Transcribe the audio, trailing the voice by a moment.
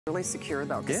Really secure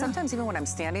though, because sometimes even when I'm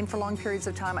standing for long periods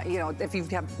of time, you know, if you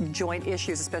have joint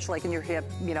issues, especially like in your hip,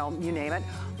 you know, you name it,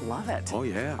 love it. Oh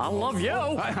yeah. I love you.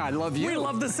 I love you. We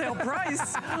love the sale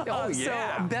price. Oh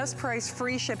yeah. So best price,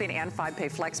 free shipping, and 5-pay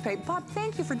flex pay. Bob,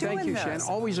 thank you for doing this. Thank you, Shannon.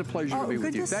 Always a pleasure to be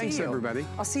with you. Thanks, everybody.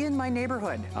 I'll see you in my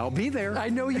neighborhood. I'll be there. I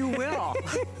know you will.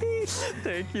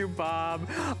 Thank you, Bob.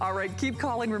 All right, keep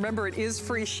calling. Remember, it is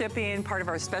free shipping, part of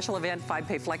our special event,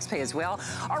 5-pay flex pay as well.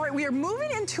 All right, we are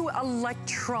moving into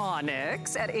electronics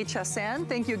at HSN.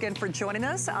 Thank you again for joining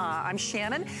us. I'm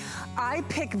Shannon. I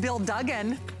pick Bill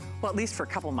Duggan. Well, at least for a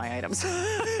couple of my items.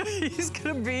 He's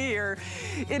gonna be here.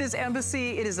 It is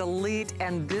Embassy, it is Elite,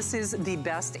 and this is the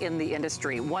best in the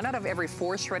industry. 1 out of every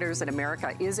 4 shredders in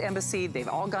America is Embassy. They've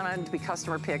all gone on to be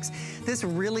customer picks. This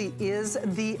really is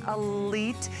the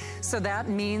Elite. So that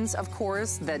means, of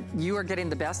course, that you are getting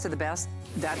the best of the best.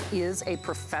 That is a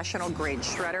professional grade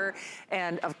shredder.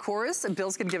 And of course,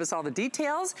 Bill's gonna give us all the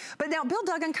details. But now, Bill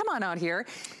Duggan, come on out here.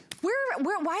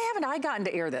 Why haven't I gotten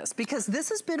to air this? Because this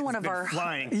has been one of our...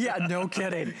 flying. Yeah, no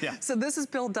kidding. Yeah. So this is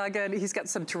Bill Duggan. He's got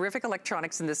some terrific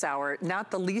electronics in this hour, not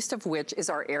the least of which is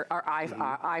our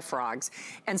iFrogs.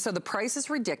 And so the price is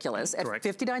ridiculous at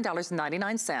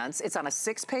 $59.99. It's on a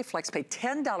 6-pay flex pay,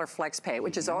 $10 flex pay,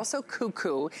 which is also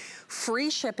cuckoo,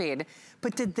 free shipping.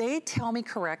 But did they tell me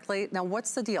correctly? Now,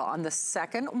 what's the deal? On the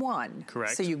second one,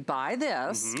 correct. So you buy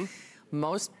this,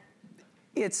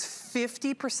 it's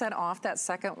 50% off that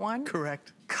second one?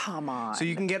 Correct. Come on. So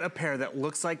you can get a pair that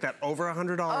looks like that over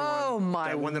 $100 one. Oh my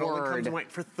that one that word. only comes in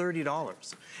white for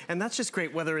 $30. And that's just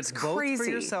great, whether it's both crazy. For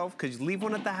yourself, because you leave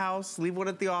one at the house, leave one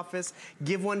at the office,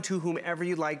 give one to whomever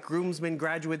you like, groomsmen,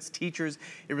 graduates, teachers.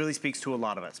 It really speaks to a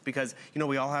lot of us because, you know,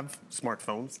 we all have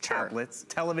smartphones, tablets,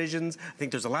 televisions. I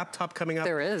think there's a laptop coming up.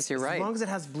 There is, you're right. As long as it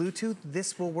has Bluetooth,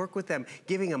 this will work with them,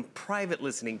 giving them private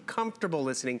listening, comfortable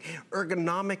listening,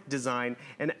 ergonomic design,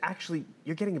 and actually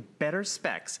you're getting better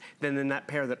specs than in that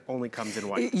pair that only comes in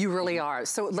white. You really are.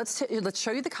 So let's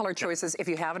show you the color choices. If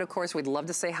you haven't, of course, we'd love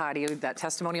to say hi to you. That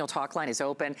testimonial talk line is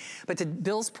open. But to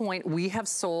Bill's point, we have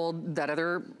sold that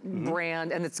other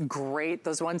brand, and it's great.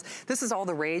 Those ones. This is all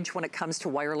the rage when it comes to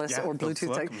wireless or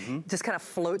Bluetooth. Just kind of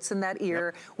floats in that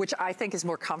ear, which I think is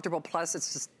more comfortable. Plus,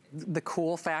 it's just the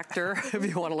cool factor, if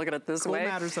you want to look at it this way. Cool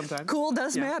matters sometimes. Cool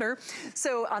does matter.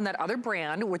 So on that other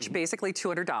brand, which basically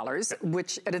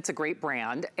 $200, and it's a great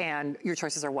brand, and your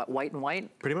choices are what, white and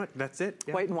white? Pretty much, that's it.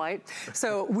 White and white.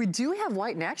 So we do have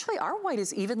white, and actually our white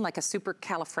is even like a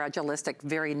supercalifragilistic,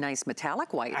 very nice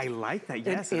metallic white. I like that,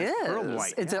 yes. It is. Pearl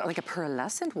white. It's like a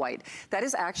pearlescent white. That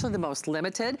is actually the most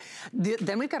limited.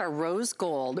 Then we've got our rose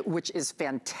gold, which is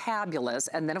fantabulous,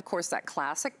 and then of course that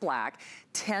classic black,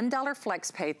 $10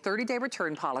 flex pay, 30-day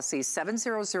return policy,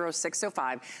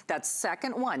 700605. That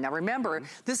second one. Now remember,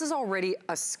 this is already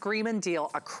a screaming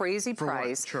deal, a crazy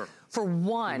price. For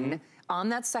one, on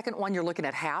that second one, you're looking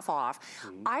at half off.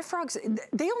 iFrogs,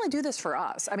 they only do this for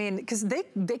us. I mean, because they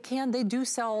do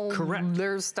sell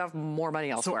their stuff more money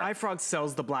elsewhere. So iFrog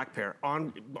sells the black pair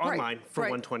online for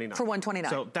 $129. For $129.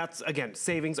 So that's, again,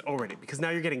 savings already, because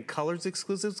now you're getting colors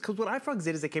exclusives, because what iFrogs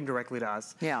did is they came directly to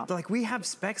us. Yeah. They're like, we have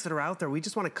specs that are out there. We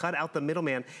just want to cut out the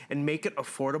middleman and make it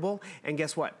affordable. And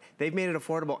guess what? They've made it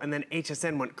affordable, and then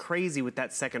HSN went crazy with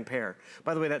that second pair.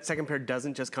 By the way, that second pair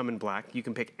doesn't just come in black. You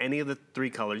can pick any of the 3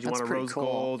 colors. You want a rose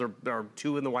gold or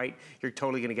 2 in the white, you're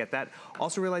totally gonna get that.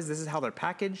 Also realize this is how they're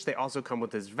packaged. They also come with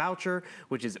this voucher,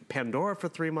 which is Pandora for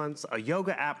 3 months, a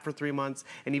yoga app for 3 months,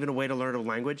 and even a way to learn a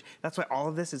language. That's why all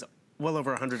of this is well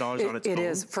over $100 on its own. It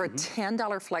is, for a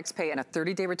 $10 flex pay and a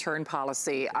 30-day return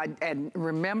policy. And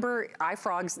remember,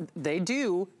 iFrogs, they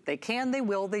do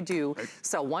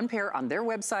sell 1 pair on their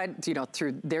website, you know,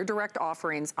 through their direct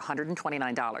offerings,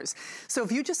 $129. So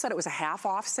if you just said it was a half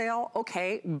off sale,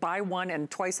 okay, buy 1 and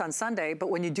twice on Sunday,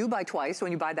 but when you do buy twice,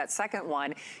 when you buy that second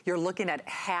one, you're looking at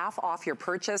half off your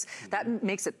purchase. That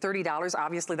makes it $30.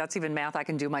 Obviously, that's even math I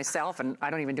can do myself, and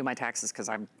I don't even do my taxes because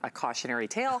I'm a cautionary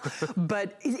tale,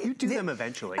 but you do them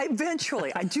eventually.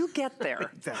 Eventually, I do get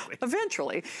there. Exactly.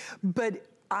 Eventually, but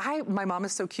my mom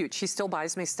is so cute. She still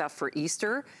buys me stuff for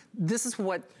Easter. This is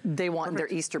what they want in their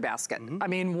Easter basket. I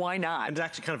mean, why not? And it's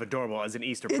actually kind of adorable as an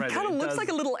Easter present. It kind of looks like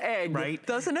a little egg,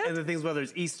 doesn't it? And the things, whether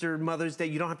it's Easter, Mother's Day,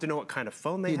 you don't have to know what kind of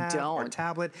phone they have or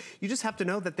tablet. You just have to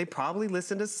know that they probably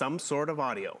listen to some sort of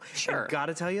audio. Sure. I've got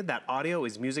to tell you, that audio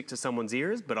is music to someone's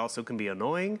ears, but also can be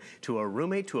annoying to a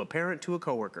roommate, to a parent, to a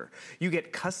coworker. You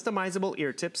get customizable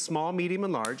ear tips, small, medium,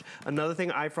 and large. Another thing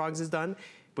iFrogs has done,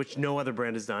 which no other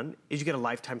brand has done, is you get a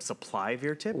lifetime supply of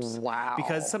ear tips. Wow.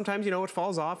 Because sometimes, you know, it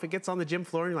falls off, it gets on the gym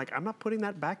floor, and you're like, I'm not putting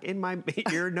that back in my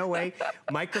ear, no way.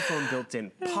 Microphone built in,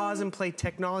 pause and play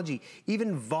technology,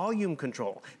 even volume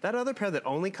control. That other pair that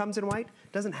only comes in white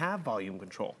doesn't have volume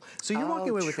control. So you're walking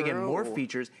away with, again, more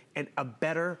features and a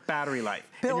better battery life.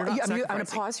 Bill, I'm gonna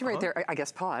pause you right there. I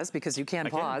guess pause, because you can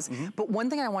pause. But one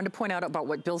thing I wanted to point out about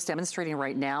what Bill's demonstrating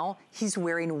right now, he's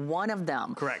wearing one of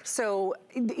them. Correct. So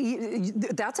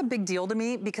that's a big deal to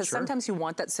me, because sometimes you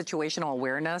want that situational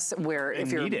awareness where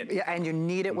if you're, and you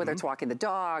need it, whether it's walking the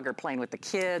dog or playing with the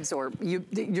kids, or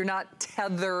you're not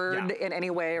tethered in any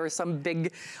way, or some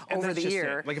big over the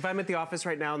ear. Like if I'm at the office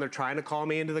right now and they're trying to call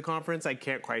me into the conference, I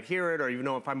can't quite hear it, or even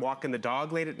though if I'm walking the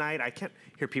dog late at night, I can't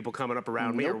hear people coming up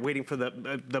around me or waiting for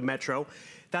the metro.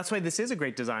 That's why this is a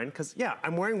great design, because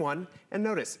I'm wearing one, and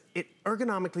notice, it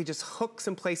ergonomically just hooks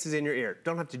and places in your ear.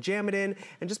 Don't have to jam it in,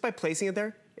 and just by placing it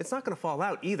there, it's not gonna fall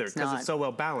out either, because it's so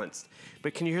well balanced.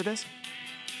 But can you hear this?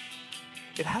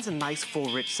 It has a nice,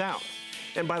 full, rich sound.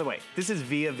 And by the way, this is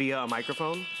via a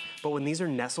microphone, but when these are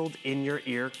nestled in your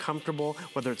ear, comfortable,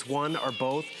 whether it's one or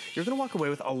both, you're gonna walk away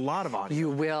with a lot of audio. You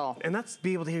will. And that's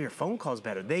be able to hear your phone calls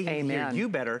better. They hear you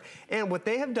better. And what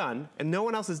they have done, and no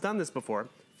one else has done this before,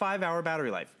 5-hour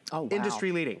battery life. Oh, wow.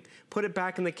 Industry leading. Put it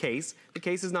back in the case. The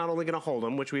case is not only gonna hold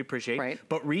them, which we appreciate,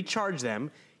 but recharge them,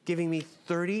 giving me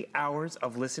 30 hours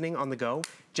of listening on the go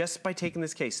just by taking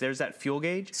this case. There's that fuel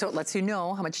gauge. So it lets you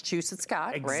know how much juice it's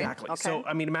got, Exactly. right? So,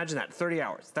 I mean, imagine that, 30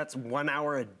 hours. That's 1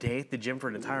 hour a day at the gym for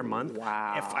an entire month.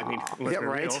 Wow. I mean, let's be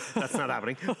real, that's not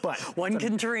happening. But one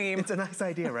can dream. It's a nice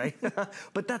idea, right?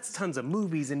 But that's tons of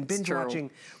movies and binge watching.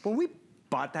 When we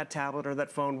bought that tablet or that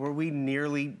phone, were we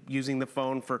nearly using the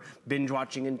phone for binge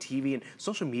watching and TV, and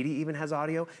social media even has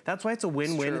audio? That's why it's a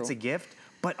win-win, it's a gift.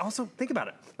 But also, think about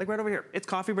it, like right over here, it's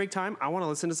coffee break time, I wanna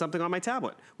listen to something on my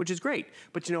tablet, which is great.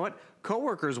 But you know what?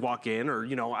 Coworkers walk in, or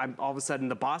you know, I'm all of a sudden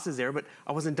the boss is there, but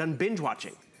I wasn't done binge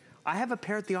watching. I have a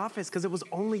pair at the office because it was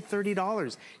only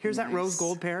 $30. Here's that rose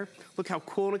gold pair. Look how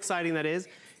cool and exciting that is.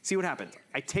 See what happens.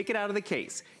 I take it out of the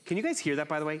case. Can you guys hear that,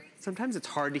 by the way? Sometimes it's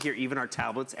hard to hear even our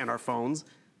tablets and our phones.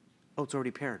 Oh, it's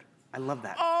already paired. I love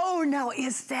that. Oh, now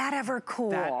is that ever cool?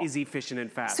 That is efficient and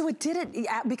fast. So it did it,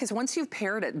 because once you've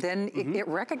paired it, then it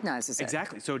recognizes it.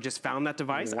 Exactly, so it just found that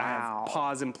device. Wow. I have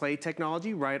pause and play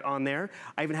technology right on there.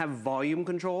 I even have volume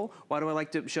control. Why do I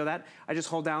like to show that? I just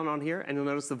hold down on here and you'll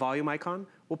notice the volume icon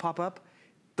will pop up.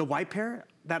 The white pair,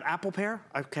 that Apple pair,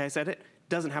 okay, I said it,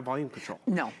 doesn't have volume control.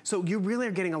 No. So you really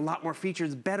are getting a lot more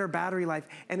features, better battery life,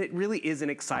 and it really is an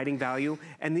exciting value.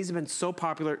 And these have been so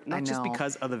popular, not just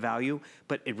because of the value,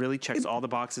 but it really checks all the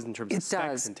boxes in terms of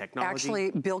specs and technology.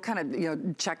 Actually, Bill kind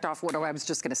of checked off what I was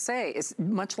just gonna say. It's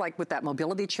much like with that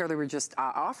mobility chair they were just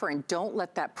offering, don't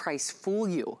let that price fool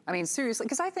you. I mean, seriously,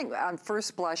 because I think on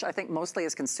first blush, I think mostly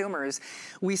as consumers,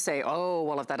 we say, oh,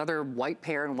 well, if that other white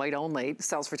pair and white only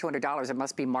sells for $200, it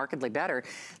must be markedly better.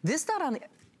 This not only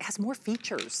has more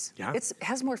features. Yeah. It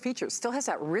has more features, still has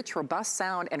that rich, robust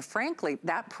sound, and frankly,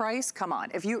 that price, come on.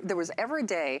 If there was ever a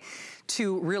day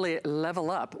to really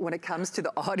level up when it comes to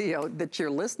the audio that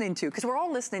you're listening to, because we're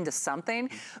all listening to something,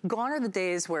 gone are the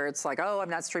days where it's like, oh,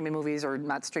 I'm not streaming movies or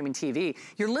not streaming TV.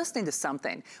 You're listening to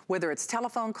something, whether it's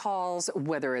telephone calls,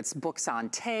 whether it's books on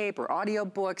tape or audio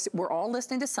books, we're all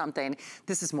listening to something.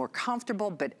 This is more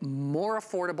comfortable, but more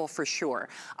affordable for sure.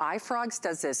 iFrogs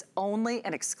does this only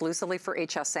and exclusively for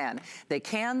HSN. They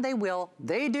can, they will,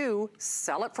 they do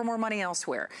sell it for more money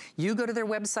elsewhere. You go to their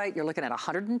website, you're looking at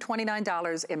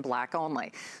 $129 in black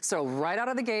only. So right out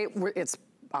of the gate, it's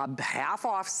a half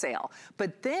off sale.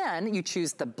 But then you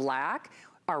choose the black.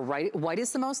 Our white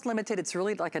is the most limited. It's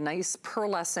really like a nice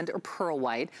pearlescent or pearl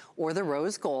white, or the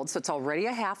rose gold. So it's already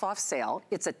a half off sale.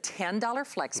 It's a $10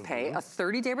 flex pay, a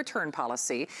 30-day return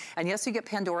policy. And yes, you get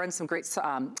Pandora and some great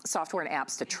software and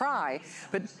apps to try,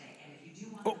 but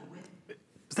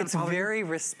it's very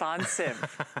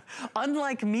responsive.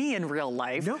 Unlike me in real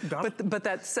life, but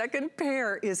that second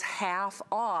pair is half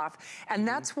off, and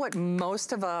that's what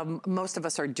most of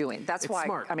us are doing. That's why,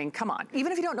 smart. I mean, come on.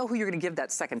 Even if you don't know who you're gonna give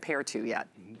that second pair to yet,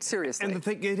 seriously. And the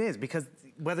thing, it is, because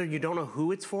whether you don't know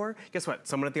who it's for, guess what?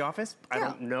 Someone at the office, I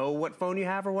don't know what phone you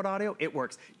have or what audio, it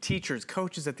works. Teachers,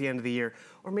 coaches at the end of the year,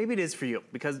 or maybe it is for you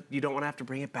because you don't wanna have to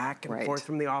bring it back and forth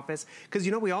from the office. Because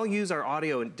you know, we all use our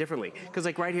audio differently. Because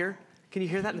like right here, can you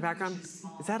hear that in the background?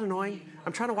 Is that annoying?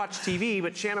 I'm trying to watch TV,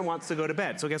 but Shannon wants to go to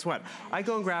bed. So guess what? I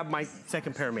go and grab my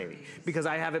second pair maybe, because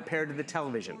I have it paired to the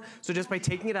television. So just by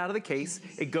taking it out of the case,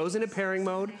 it goes into pairing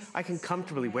mode. I can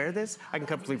comfortably wear this. I can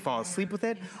comfortably fall asleep with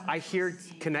it. I hear it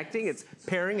connecting, it's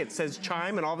pairing, it says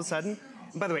chime, and all of a sudden,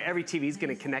 and by the way, every TV is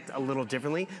gonna connect a little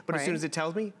differently, but as soon as it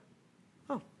tells me,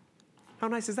 oh, How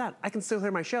nice is that? I can still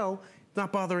hear my show,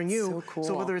 not bothering you. So cool.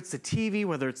 So whether it's the TV,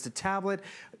 whether it's the tablet,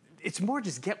 it's more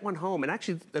just get one home. And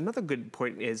actually, another good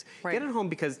point is get it home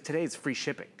because today it's free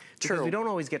shipping. Because we don't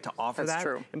always get to offer that.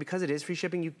 True. And because it is free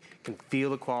shipping, you can feel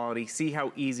the quality, see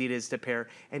how easy it is to pair,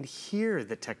 and hear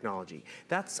the technology.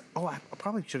 That's, I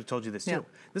probably should have told you this too.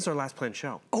 This is our last planned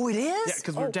show. Oh, it is? Yeah,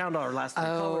 because we're down to our last 3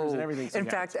 colors and everything. So in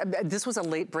fact, this was a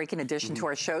late breaking addition to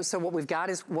our show. So what we've got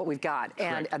is what we've got.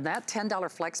 And that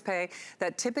 $10 flex pay,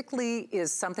 that typically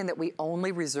is something that we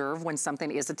only reserve when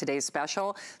something is a today's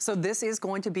special. So this is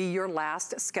going to be your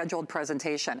last scheduled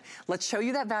presentation. Let's show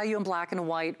you that value in black and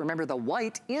white. Remember, the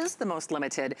white is the most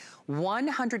limited.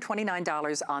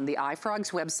 $129 on the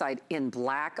iFrog's website in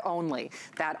black only.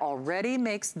 That already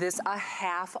makes this a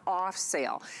half off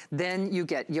sale. Then you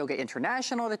get Yoga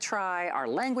International to try, our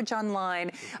language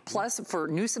online. Plus, for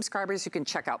new subscribers, you can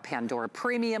check out Pandora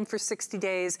Premium for 60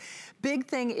 days. Big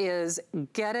thing is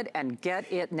get it and get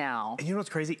it now. And you know what's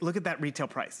crazy? Look at that retail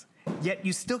price. Yet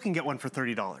you still can get one for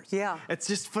 $30. Yeah. It's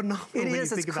just phenomenal. It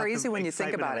is. It's crazy when you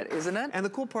think about it, isn't it? And the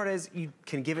cool part is you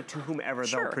can give it to whomever.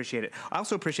 They'll appreciate it. I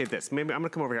also appreciate this. Maybe I'm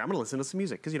going to come over here. I'm going to listen to some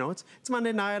music because, you know, it's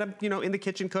Monday night. I'm, in the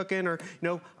kitchen cooking, or,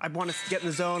 I want to get in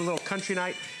the zone, a little country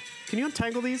night. Can you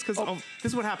untangle these? Because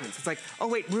this is what happens. It's like, oh,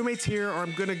 wait, roommate's here, or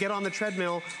I'm going to get on the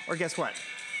treadmill, or guess what?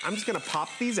 I'm just going to pop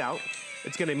these out.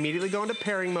 It's going to immediately go into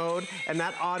pairing mode, and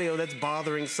that audio that's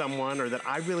bothering someone or that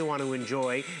I really want to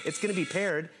enjoy, it's going to be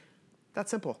paired. That's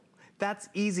simple. That's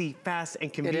easy, fast,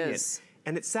 and convenient. It is.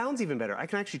 And it sounds even better. I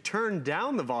can actually turn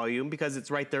down the volume because it's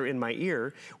right there in my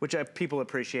ear, which people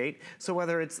appreciate. So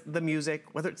whether it's the music,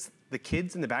 whether it's the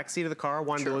kids in the backseat of the car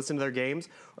wanting to listen to their games,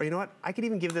 or you know what? I could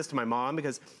even give this to my mom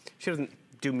because she doesn't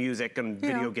do music and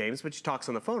video games, but she talks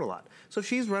on the phone a lot. So if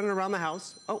she's running around the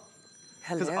house,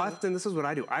 because often this is what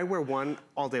I do. I wear one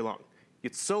all day long.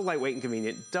 It's so lightweight and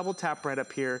convenient. Double tap right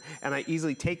up here, and I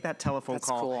easily take that telephone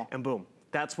call and boom.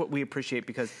 That's what we appreciate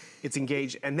because it's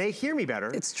engaged and they hear me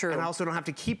better. It's true. And I also don't have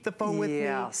to keep the phone with me.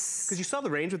 Yes. Because you saw the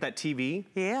range with that TV.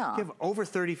 Yeah. You have over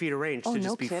 30 feet of range to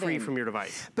just be free from your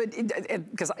device. But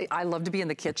because I love to be in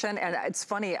the kitchen, and it's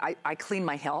funny, I clean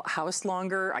my house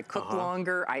longer, I cook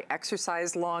longer, I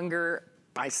exercise longer,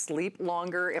 I sleep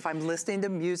longer. If I'm listening to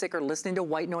music or listening to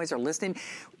white noise or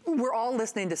we're all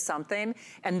listening to something,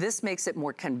 and this makes it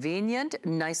more convenient,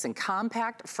 nice and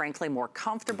compact, frankly more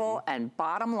comfortable, and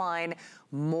bottom line,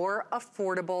 more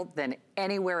affordable than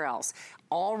anywhere else.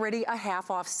 Already a half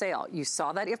off sale. You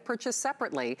saw that if purchased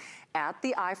separately at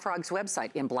the iFrog's website.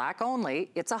 In black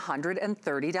only, it's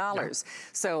 $130.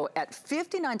 So at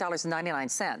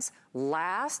 $59.99,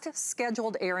 last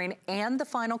scheduled airing and the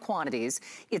final quantities,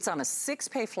 it's on a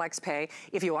 6-pay flex pay.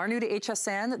 If you are new to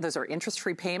HSN, those are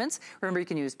interest-free payments. Remember, you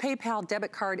can use PayPal,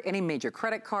 debit card, any major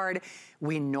credit card.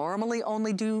 We normally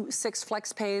only do 6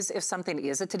 flex pays if something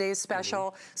is a today's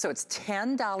special. So it's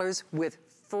 $10 with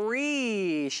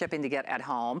free shipping to get at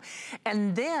home.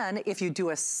 And then if you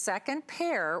do a second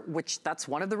pair, which that's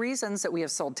one of the reasons that we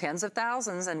have sold tens of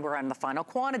thousands and we're on the final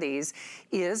quantities,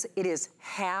 is it is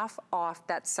half off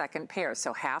that second pair.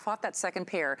 So half off that second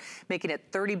pair, making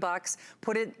it $30.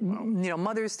 Put it,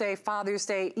 Mother's Day, Father's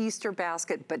Day, Easter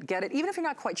basket, but get it. Even if you're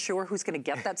not quite sure who's gonna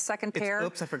get that second pair.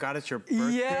 Oops, I forgot it's your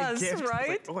birthday gift. Right?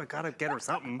 Like, oh, I gotta get her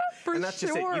something. For and that's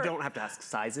just it. You don't have to ask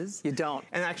sizes. You don't.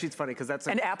 And actually it's funny because that's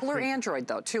an Apple or Android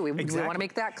though, too. We want to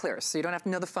make that clear, so you don't have to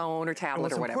know the phone or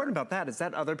tablet or whatever. What's important about that is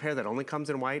that other pair that only comes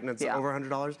in white and it's over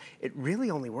 $100, it really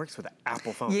only works with an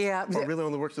Apple phone. Yeah. Or really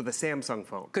only works with a Samsung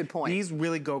phone. Good point. These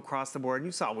really go across the board.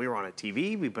 You saw we were on a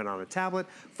TV, we've been on a tablet,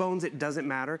 phones, it doesn't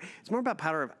matter. It's more about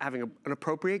power of having an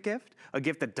appropriate gift, a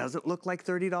gift that doesn't look like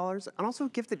 $30, and also a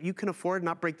gift that you can afford and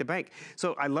not break the bank.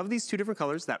 So I love these 2 different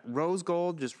colors, that rose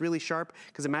gold, just really sharp,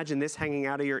 because imagine this hanging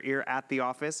out of your ear at the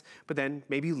office, but then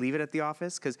maybe you leave it at the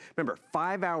office, because remember,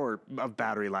 5 hours of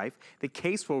battery life. The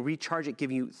case will recharge it,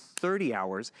 giving you 30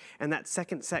 hours, and that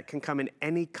second set can come in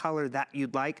any color that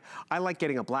you'd like. I like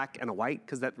getting a black and a white,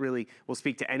 because that really will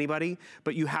speak to anybody,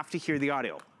 but you have to hear the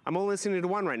audio. I'm only listening to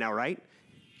one right now, right?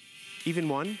 Even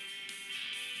one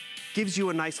gives you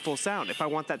a nice full sound. If I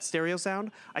want that stereo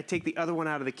sound, I take the other one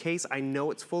out of the case. I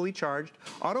know it's fully charged.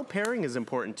 Auto pairing is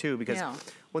important too, because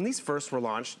when these first were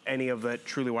launched, any of the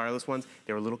truly wireless ones,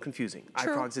 they were a little confusing.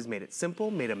 iFrogs has made it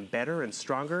simple, made them better and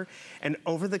stronger. And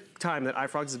over the time that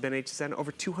iFrogs has been HSN,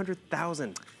 over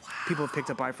 200,000 people have picked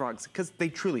up iFrogs because they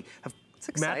truly have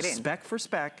matched spec for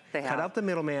spec, cut out the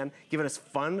middleman, given us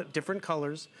fun, different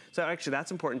colors. So actually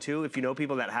that's important too. If you know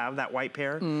people that have that white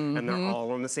pair and they're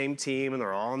all on the same team and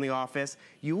they're all in the office,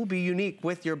 you will be unique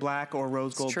with your black or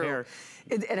rose gold pair.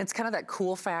 And it's kind of that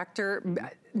cool factor.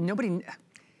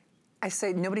 I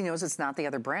say nobody knows it's not the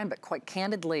other brand, but quite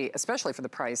candidly, especially for the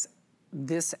price,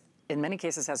 this in many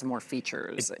cases has more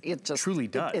features. It just truly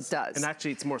does. It does. And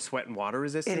actually it's more sweat and water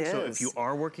resistant. It so is. if you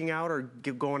are working out or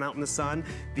going out in the sun,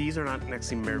 these are not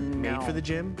necessarily made for the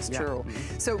gym. It's true.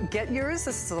 So get yours.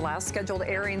 This is the last scheduled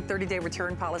airing, 30-day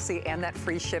return policy, and that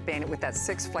free shipping with that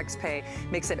 6 flex pay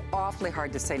makes it awfully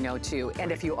hard to say no to.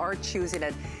 And if you are choosing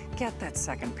it, get that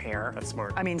second pair. That's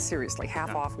smart. I mean, seriously,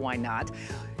 half off, why not?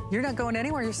 You're not going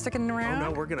anywhere, you're sticking around? Oh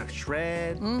no, we're gonna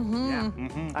shred.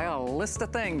 I got a list of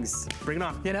things. Bring it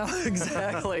on. You know,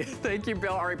 exactly. Thank you,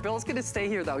 Bill. All right, Bill's gonna stay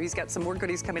here though. He's got some more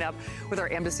goodies coming up with our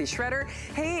Embassy Shredder.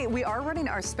 Hey, we are running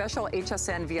our special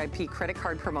HSN VIP credit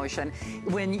card promotion.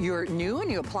 When you're new and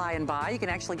you apply and buy, you can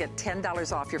actually get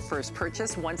 $10 off your first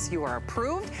purchase once you are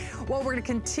approved. Well, we're gonna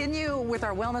continue with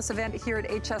our wellness event here at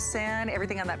HSN,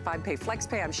 everything on that 5-pay flex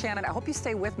pay. I'm Shannon. I hope you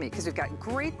stay with me because we've got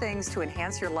great things to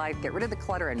enhance your life, get rid of the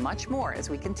clutter, and much more as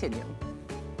we continue.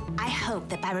 I hope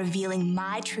that by revealing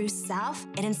my true self,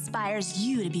 it inspires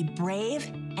you to be brave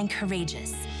and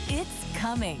courageous. It's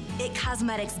coming. IT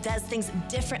Cosmetics does things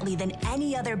differently than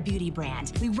any other beauty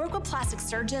brand. We work with plastic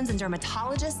surgeons and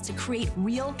dermatologists to create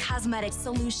real cosmetic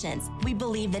solutions. We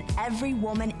believe that every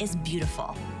woman is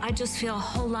beautiful. I just feel a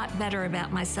whole lot better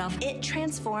about myself. It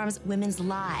transforms women's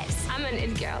lives. I'm an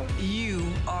it girl. You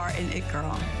are an it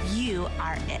girl. You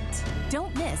are it.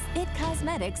 Don't miss IT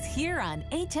Cosmetics here on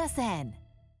HSN.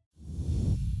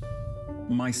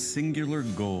 My singular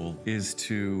goal is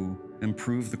to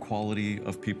improve the quality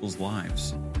of people's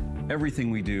lives.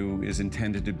 Everything we do is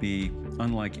intended to be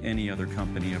unlike any other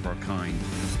company of our kind.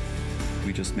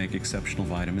 We just make exceptional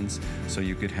vitamins so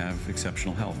you could have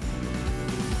exceptional health.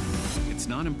 It's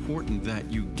not important that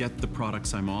you get the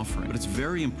products I'm offering, but it's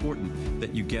very important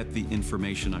that you get the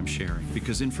information I'm sharing,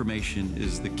 because information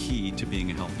is the key to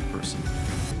being a healthy person.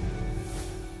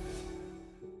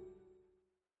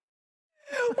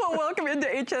 Well, welcome into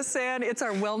HSN. It's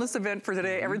our wellness event for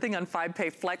today. Everything on 5-pay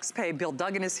flex pay. Bill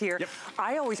Duggan is here.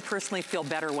 I always personally feel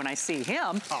better when I see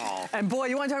him. And boy,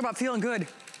 you want to talk about feeling good?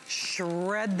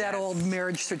 Shred that old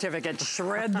marriage certificate.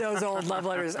 Shred those old love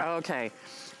letters. Okay.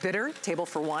 Bitter, table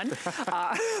for one.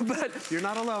 But you're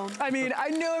not alone. I mean, I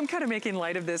know I'm kind of making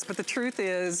light of this, but the truth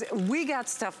is we got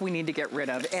stuff we need to get rid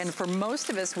of. And for most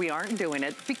of us, we aren't doing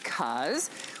it because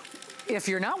if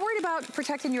you're not worried about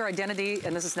protecting your identity,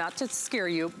 and this is not to scare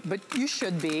you, but you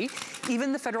should be,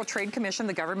 even the Federal Trade Commission,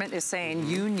 the government is saying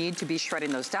you need to be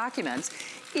shredding those documents.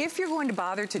 If you're going to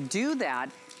bother to do that,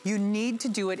 you need to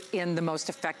do it in the most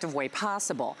effective way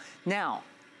possible. Now,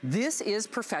 this is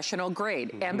professional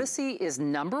grade. Embassy is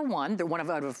 #1. They're one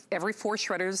of every 4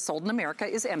 shredders sold in America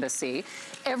is Embassy.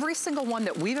 Every single one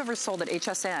that we've ever sold at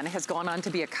HSN has gone on to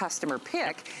be a customer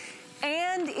pick.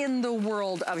 And in the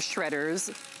world of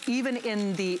shredders, even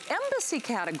in the Embassy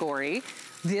category,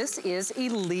 this is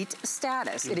elite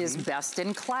status. It is best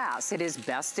in class. It is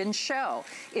best in show.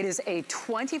 It is a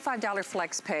 $25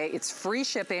 flex pay. It's free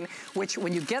shipping, which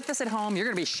when you get this at home, you're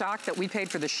gonna be shocked that we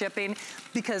paid for the shipping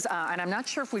because, and I'm not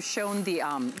sure if we've shown the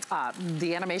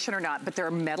animation or not, but there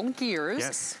are metal gears.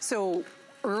 Yes. So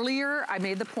earlier, I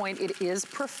made the point, it is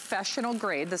professional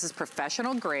grade. This is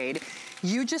professional grade.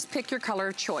 You just pick your color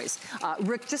of choice.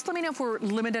 Rick, just let me know if we're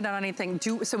limited on anything.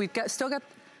 So we've still got,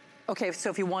 okay, so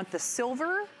if you want the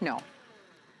silver, no.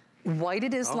 White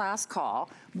it is last call.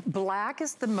 Black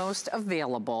is the most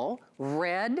available.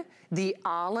 Red, the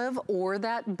olive or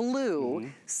that blue.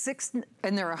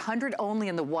 And there are 100 only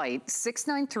in the white,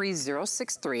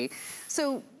 693063.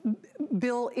 So,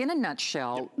 Bill, in a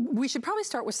nutshell, we should probably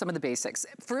start with some of the basics.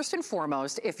 First and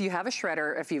foremost, if you have a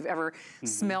shredder, if you've ever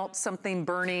smelt something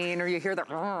burning or you hear the,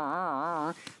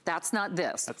 that's not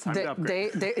this. That's time to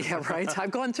upgrade. Yeah, right.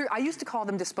 I've gone through, I used to call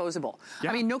them disposable.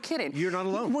 I mean, no kidding. You're not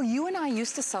alone. Well, you and I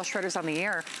used to sell shredders on the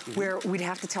air where we'd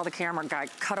have to tell the camera guy,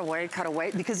 cut away,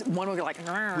 because one would be like,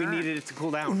 we needed it to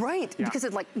cool down. Right, because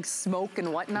it like smoke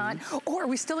and whatnot. Oh, are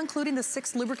we still including the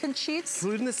 6 lubricant sheets?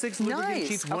 Including the 6 lubricant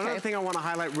sheets. One other thing I want to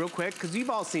highlight real quick, because you've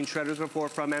all seen shredders before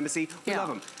from Embassy. We love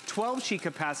them. 12 sheet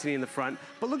capacity in the front,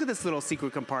 but look at this little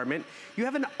secret compartment. You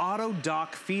have an auto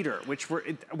dock feeder, which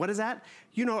what is that?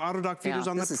 You know auto dock feeders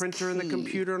on the printer and the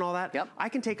computer and all that? I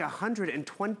can take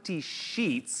 120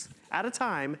 sheets at a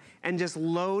time and just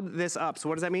load this up. So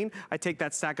what does that mean? I take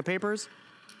that stack of papers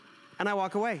and I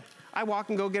walk away. I walk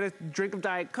and go get a drink of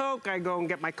Diet Coke, I go and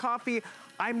get my coffee.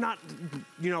 I'm not,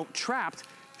 trapped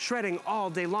shredding all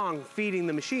day long, feeding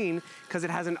the machine, because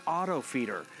it has an auto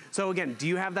feeder. So again, do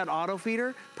you have that auto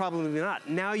feeder? Probably not.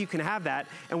 Now you can have that.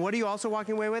 And what are you also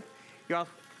walking away with? You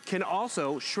can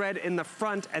also shred in the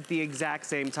front at the exact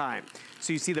same time.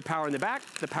 So you see the power in the back,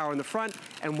 the power in the front,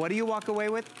 and what do you walk away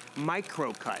with?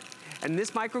 Micro cut. And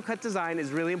this micro cut design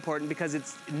is really important because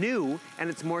it's new and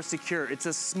it's more secure. It's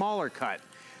a smaller cut.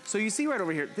 So you see right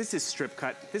over here, this is strip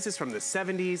cut. This is from the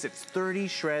 70s. It's 30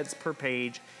 shreds per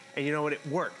page. And you know what? It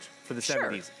worked for the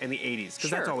 70s and the 80s because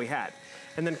that's all we had.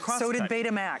 And then cross cut. So did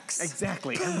Betamax.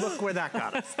 Exactly, and look where that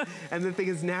got us. And the thing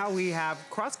is now we have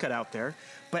cross cut out there,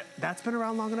 but that's been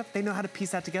around long enough. They know how to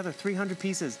piece that together, 300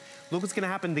 pieces. Look what's gonna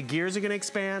happen. The gears are gonna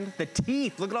expand. The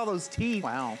teeth, look at all those teeth.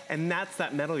 Wow. And that's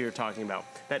that metal you're talking about.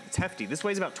 That's hefty. This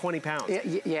weighs about 20 pounds.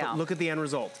 Yeah. But look at the end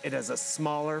result. It has a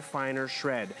smaller, finer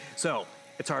shred. So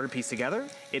it's harder to piece together.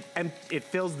 It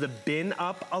fills the bin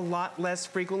up a lot less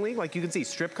frequently. Like you can see,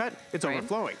 strip cut, it's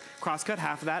overflowing. Cross cut,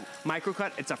 half of that. Micro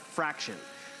cut, it's a fraction.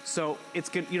 So it's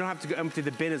good. You don't have to go empty the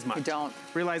bin as much. You don't.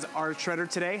 Realize our shredder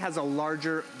today has a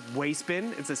larger waste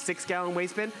bin. It's a 6-gallon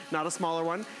waste bin, not a smaller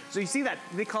one. So you see that,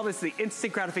 they call this the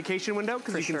instant gratification window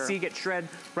because you can see it get shred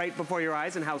right before your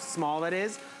eyes and how small that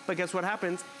is. But guess what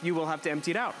happens? You will have to empty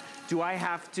it out. Do I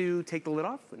have to take the lid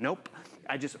off? Nope.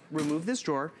 I just remove this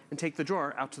drawer and take the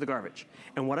drawer out to the garbage.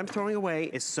 And what I'm throwing away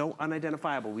is so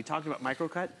unidentifiable. We talked about micro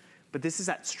cut, but this is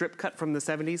that strip cut from the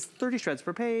 70s, 30 shreds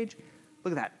per page.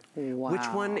 Look at that. Wow. Which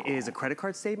one is a credit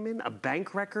card statement, a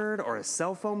bank record, or a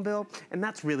cell phone bill? And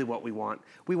that's really what we want.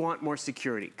 We want more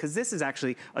security, because this is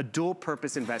actually a dual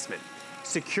purpose investment.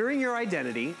 Securing your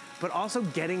identity, but also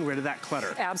getting rid of that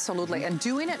clutter. Absolutely, and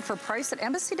doing it for price that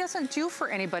Embassy doesn't do for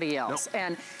anybody else. Nope.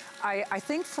 And I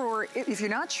think if you're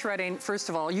not shredding, first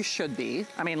of all, you should be.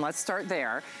 I mean, let's start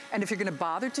there. And if you're gonna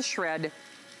bother to shred,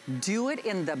 do it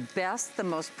in the best, the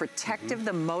most protective,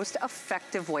 the most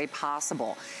effective way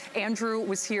possible. Andrew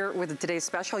was here with today's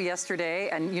special yesterday,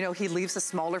 and you know, he leaves a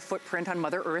smaller footprint on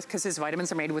Mother Earth because his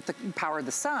vitamins are made with the power of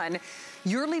the sun.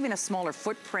 You're leaving a smaller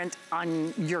footprint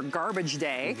on your garbage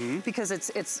day because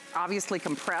it's obviously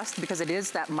compressed because it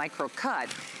is that micro cut.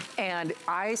 And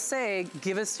I say,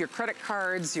 give us your credit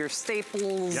cards, your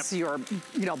Staples, your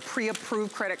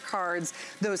pre-approved credit cards,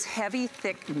 those heavy,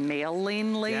 thick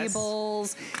mailing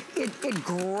labels. It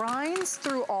grinds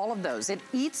through all of those. It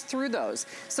eats through those.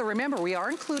 So remember, we are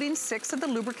including 6 of the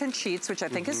lubricant sheets, which I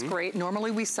think is great.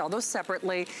 Normally we sell those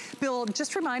separately. Bill,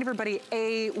 just remind everybody,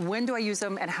 when do I use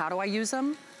them and how do I use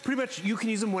them? Pretty much, you can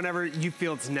use them whenever you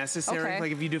feel it's necessary. Okay.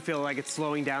 Like if you do feel like it's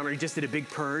slowing down, or you just did a big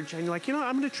purge, and you're like, you know,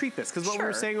 I'm gonna treat this. Because what we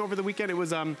were saying over the weekend, it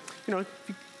was, you know, if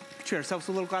you treat ourselves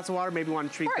to a little glass of water, maybe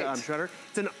want to treat the shredder.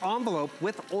 It's an envelope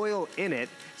with oil in it,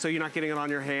 so you're not getting it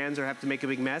on your hands or have to make a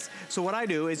big mess. So what I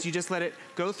do is you just let it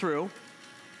go through,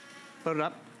 load it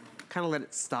up, kind of let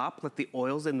it stop, let the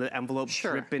oils in the envelope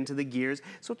drip into the gears.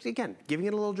 So again, giving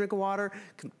it a little drink of water,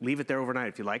 leave it there overnight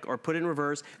if you like, or put it in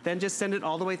reverse, then just send it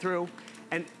all the way through,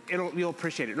 and you'll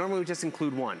appreciate it. Normally we just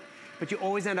include one, but you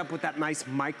always end up with that nice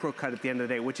micro cut at the end of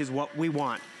the day, which is what we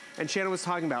want. And Shannon was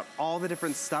talking about all the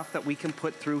different stuff that we can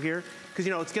put through here, because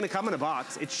you know, it's gonna come in a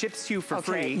box, it ships to you for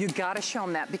free. You gotta show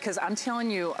them that, because I'm telling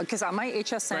you, because on my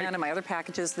HSN and my other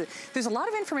packages, there's a lot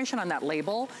of information on that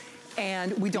label,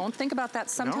 and we don't think about that.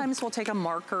 Sometimes we'll take a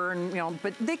marker and, you know,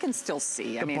 but they can still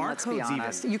see. I mean, let's be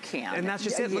honest. You can. And that's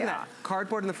just it. Look at that.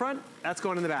 Cardboard in the front, that's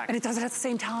going in the back. And it does it at the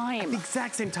same time. At the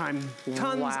exact same time.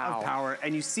 Tons of power,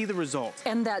 and you see the result.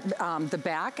 And that, the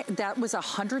back, that was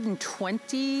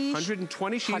 120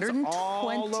 sheets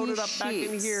all loaded up back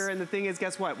in here. And the thing is,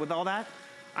 guess what? With all that,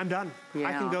 I'm done.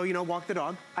 I can go, you know, walk the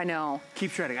dog. I know.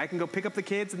 Keep shredding. I can go pick up the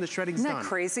kids and the shredding's done. Isn't that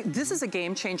crazy? This is a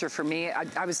game changer for me.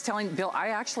 I was telling Bill,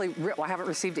 I actually, well, I haven't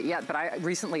received it yet, but I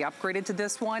recently upgraded to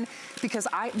this one because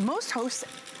most hosts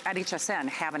at HSN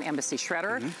have an Embassy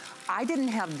shredder. I didn't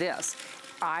have this.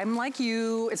 I'm like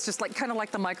you, it's just like kind of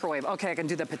like the microwave. Okay, I can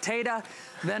do the potato,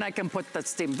 then I can put the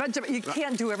steamed vegetable. You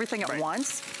can't do everything at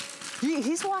once.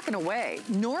 He's walking away.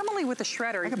 Normally with a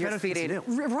shredder, you're feeding,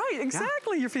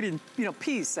 exactly. You're feeding, you know,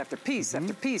 piece after piece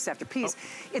after piece after piece.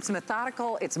 It's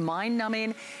methodical, it's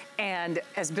mind-numbing, and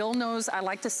as Bill knows, I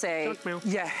like to say,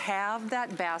 you have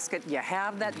that basket, you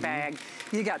have that bag,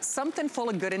 you got something full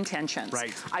of good intentions.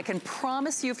 I can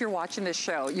promise you, if you're watching this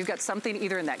show, you've got something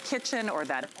either in that kitchen or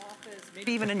that office,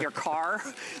 maybe even in your car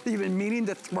that you've been meaning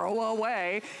to throw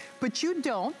away, but you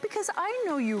don't, because I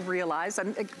know you realize,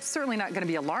 I'm certainly not gonna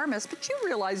be alarmist, but you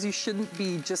realize you shouldn't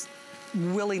be just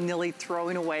willy-nilly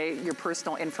throwing away your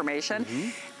personal information.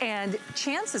 And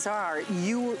chances are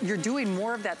you're doing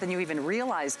more of that than you even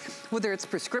realize, whether it's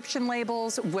prescription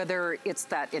labels, whether it's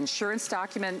that insurance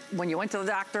document when you went to the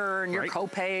doctor and your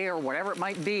copay or whatever it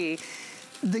might be.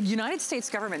 The United States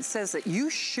government says that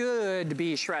you should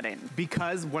be shredding.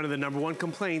 Because one of the #1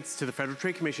 complaints to the Federal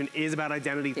Trade Commission is about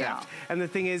identity theft. And the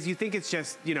thing is, you think it's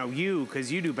just, you know, you,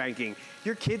 because you do banking.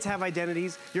 Your kids have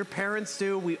identities, your parents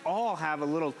do. We all have a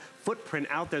little footprint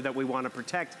out there that we want to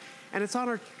protect. And it's on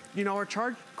our you know, our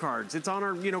charge cards. It's on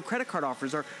our, you know, credit card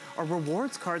offers, our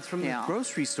rewards cards from the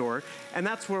grocery store. And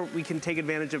that's where we can take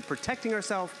advantage of protecting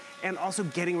ourselves and also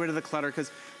getting rid of the clutter. Because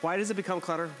why does it become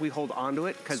clutter? We hold on to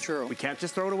it because we can't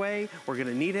just throw it away. We're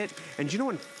gonna need it. And do you know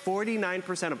when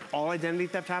 49% of all identity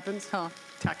theft happens?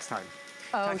 Tax time.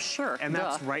 Oh, sure. And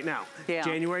that's right now.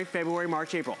 January, February,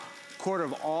 March, April. Quarter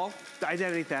of all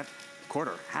identity theft,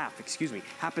 half,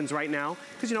 happens right now.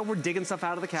 Because, you know, we're digging stuff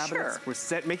out of the cabinets.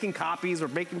 We're making copies. We're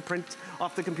making print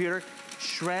off the computer.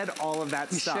 Shred all of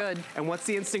that stuff. You should. And what's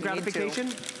the instant gratification?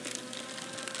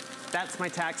 That's my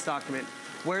tax document.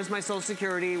 Where's my Social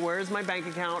Security? Where's my bank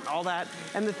account? All that.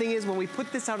 And the thing is, when we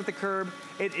put this out at the curb,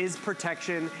 it is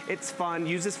protection. It's fun.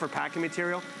 Use this for packing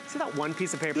material. See that one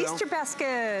piece of paper, Easter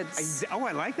baskets. Oh,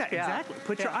 I like that. Exactly.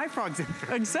 Put your iFrogs in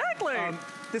there. Exactly.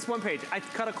 This one page, I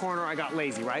cut a corner, I got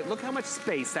lazy, right? Look how much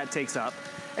space that takes up.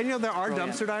 And you know, there are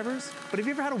dumpster divers, but have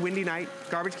you ever had a windy night,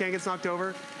 garbage can gets knocked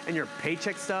over, and your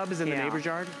paycheck stub is in the neighbor's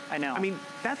yard? I know. I mean,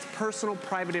 that's personal,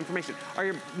 private information. Are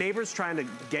your neighbors trying to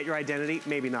get your identity?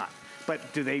 Maybe not. But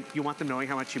you want them knowing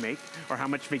how much you make, or how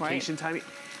much vacation time,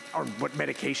 or what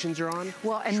medications you're on?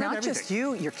 Well, and not just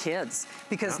you, your kids,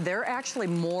 because they're actually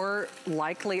more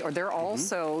likely, or they're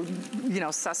also, you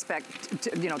know, suspect,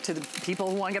 to the people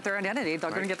who want to get their identity.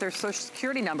 They're going to get their Social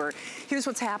Security number. Here's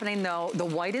what's happening, though. The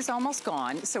white is almost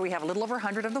gone, so we have a little over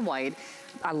 100 of the white.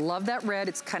 I love that red.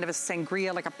 It's kind of a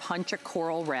sangria, like a punch of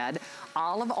coral red.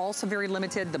 Olive, also very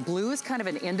limited. The blue is kind of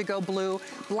an indigo blue.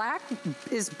 Black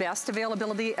is best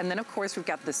availability. And then, of course, we've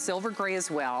got the silver gray as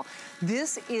well.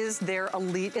 This is their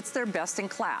elite. It's their best in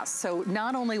class. So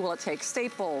not only will it take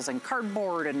staples and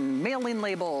cardboard and mailing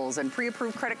labels and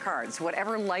pre-approved credit cards,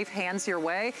 whatever life hands your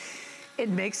way, it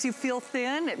makes you feel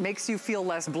thin, it makes you feel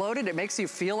less bloated, it makes you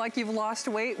feel like you've lost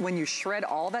weight when you shred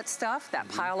all that stuff, that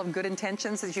pile of good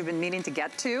intentions that you've been meaning to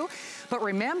get to. But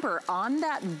remember, on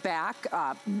that back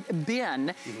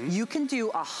bin, you can do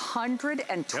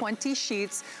 120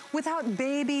 sheets without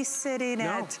babysitting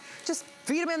it. Just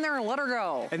feed them in there and let her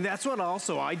go. And that's what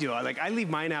also I do. I leave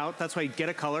mine out. That's why I get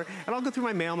a color. And I'll go through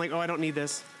my mail. I'm like, oh, I don't need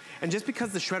this. And just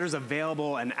because the shredder's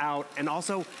available and out and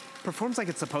also performs like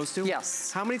it's supposed to.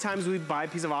 Yes. How many times we buy a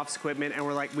piece of office equipment and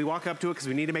we're like, we walk up to it because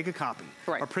we need to make a copy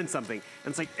or print something.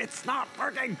 And it's like, it's not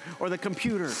working. Or the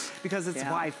computer, because it's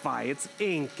Wi-Fi, it's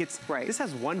ink, this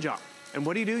has one job. And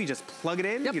what do? You just plug it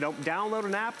in. You don't download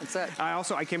an app. That's it.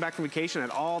 I came back from vacation,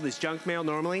 had all this junk mail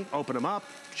normally, open them up,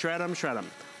 shred them.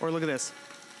 Or look at this.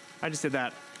 I just did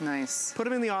that. Nice. Put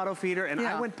them in the auto feeder, and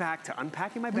I went back to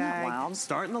unpacking my bag,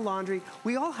 starting the laundry.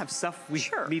 We all have stuff we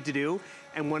need to do,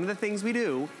 and one of the things we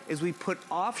do is we put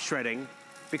off shredding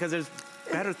because there's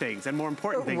better things and more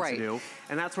important things to do,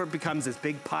 and that's where it becomes this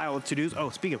big pile of to-dos.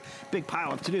 Oh, speaking of big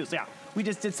pile of to-dos, we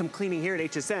just did some cleaning here at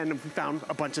HSN, and we found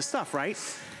a bunch of stuff, right?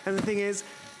 And the thing is, it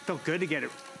felt good to get it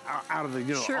out of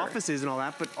the offices and all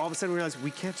that, but all of a sudden we realized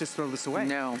we can't just throw this away.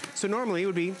 No. So normally it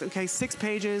would be, okay, 6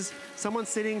 pages, someone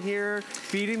sitting here,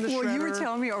 feeding the shredder. Well, you were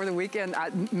telling me over the weekend,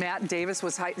 Matt Davis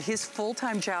was, his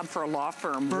full-time job for a law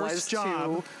firm was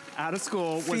to out of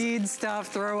school feed stuff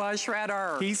through a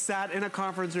shredder. He sat in a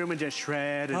conference room and just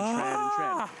shred and shred and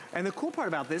shred. And the cool part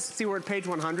about this, see, we're at page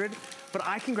 100, but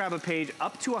I can grab a page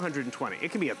up to 120. It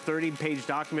can be a 30-page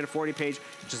document, a 40-page,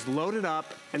 just load it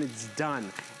up, and it's done.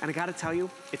 And I gotta tell you,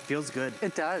 it feels good.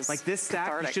 It does. Like this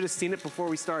stack, you should have seen it before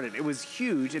we started. It was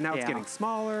huge, and now it's getting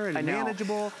smaller and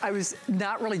manageable. I was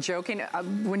not really joking.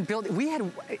 When we had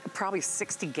probably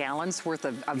 60 gallons worth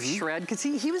of shred, because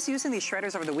he was using these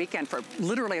shredders over the weekend for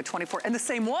literally a 24, and the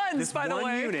same ones, by the way.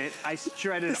 This one unit, I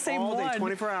shredded all day,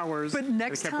 24 hours. But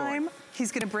next time,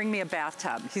 he's gonna bring me a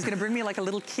bathtub. He's gonna bring me like a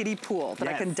little kiddie pool that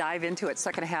I can dive into it, so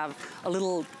I can have a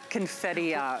little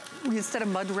confetti, instead of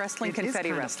mud wrestling,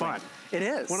 confetti wrestling. Fun. It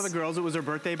is. One of the girls, it was her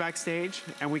birthday backstage,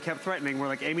 and we kept threatening. We're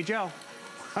like, Amy Jo,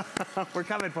 we're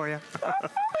coming for you.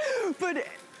 But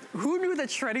who knew that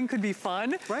shredding could be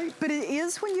fun? Right. But it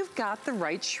is when you've got the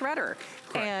right shredder.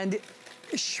 Correct. And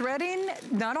shredding,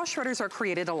 not all shredders are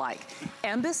created alike.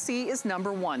 Embassy is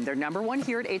 #1. They're #1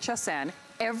 here at HSN.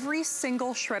 Every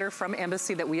single shredder from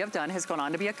Embassy that we have done has gone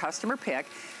on to be a customer pick.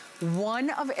 1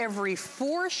 of every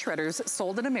 4 shredders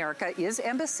sold in America is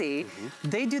Embassy.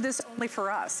 They do this only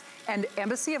for us. And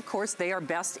Embassy, of course, they are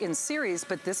best in series,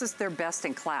 but this is their best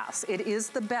in class. It is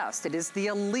the best. It is the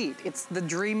elite. It's the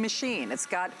dream machine. It's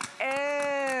got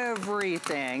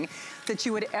everything that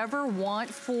you would ever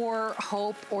want for,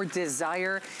 hope, or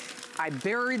desire. I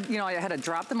buried, I had a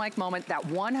drop the mic moment, that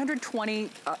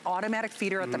 120 automatic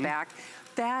feeder at the back.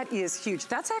 That is huge.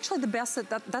 That's actually the best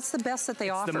that's the best that they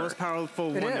offer. It's the most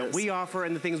powerful one that we offer,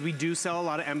 and the things we do sell a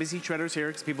lot of embassy shredders here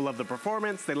because people love the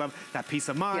performance, they love that peace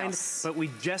of mind. Yes. But we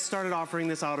just started offering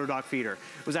this auto dock feeder.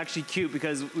 It was actually cute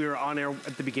because we were on air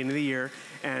at the beginning of the year,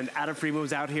 and Adam Freeman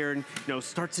was out here and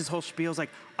starts his whole spiel. It's like,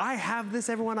 I have this,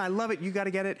 everyone, I love it, you got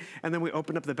to get it. And then we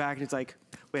opened up the back and it's like,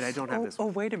 wait, I don't have this. Oh,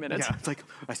 wait a minute. Yeah, it's like,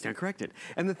 I stand corrected.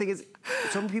 And the thing is,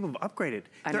 so many people have upgraded.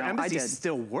 Their embassies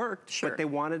still worked, but they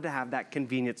wanted to have that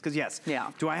convenience. Because yes,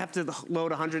 do I have to load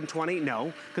 120?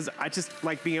 No, because I just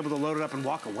like being able to load it up and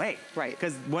walk away. Right.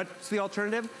 Because what's the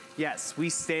alternative? Yes, we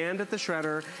stand at the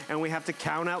shredder and we have to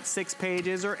count out 6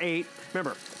 pages or 8.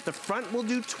 Remember, the front will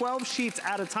do 12 sheets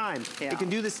at a time. Yeah. It can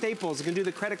do the staples, it can do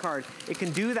the credit card, it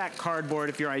can do that cardboard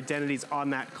if your identity's on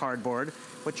that cardboard.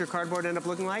 What's your cardboard end up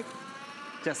looking like?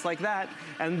 Just like that.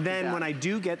 And then when I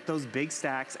do get those big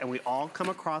stacks, and we all come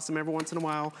across them every once in a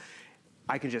while,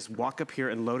 I can just walk up here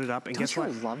and load it up, and guess what?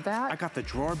 Don't you love that? I got the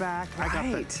drawer back, I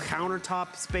got the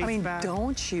countertop space back.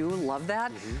 Don't you love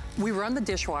that? We run the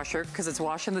dishwasher because it's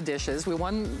washing the dishes. We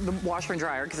run the washer and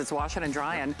dryer because it's washing and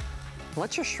drying.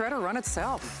 Let your shredder run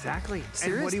itself. Exactly.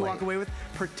 Seriously. And what do you walk away with?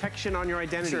 Protection on your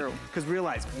identity. True. Because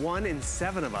realize, 1 in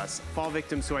 7 of us fall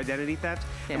victims to identity theft,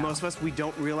 and most of us, we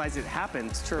don't realize it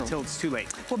happens until it's too late.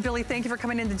 Well, Billy, thank you for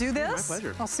coming in to do this. My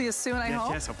pleasure. I'll see you soon, I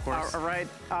hope. Yes, of course. All right,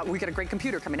 we got a great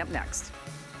computer coming up next.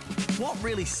 What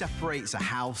really separates a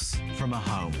house from a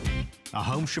home? A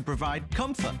home should provide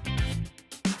comfort,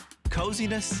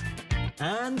 coziness,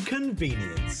 and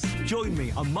convenience. Join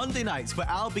me on Monday nights where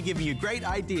I'll be giving you great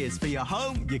ideas for your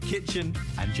home, your kitchen,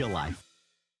 and your life.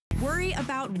 Worry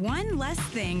about one less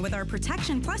thing with our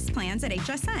Protection Plus plans at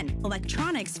HSN.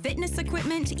 Electronics, fitness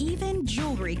equipment, even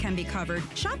jewelry can be covered.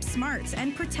 Shop smart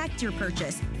and protect your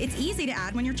purchase. It's easy to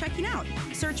add when you're checking out.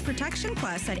 Search Protection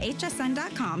Plus at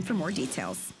hsn.com for more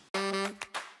details.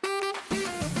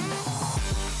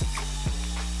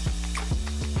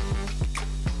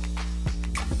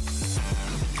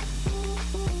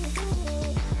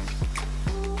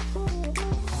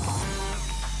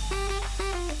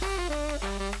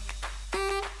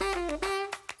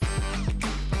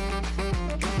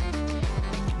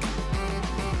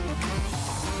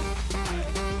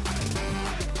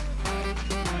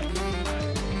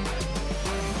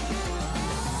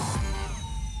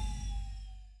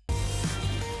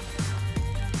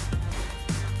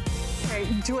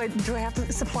 Do I have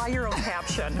to supply your own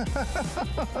caption?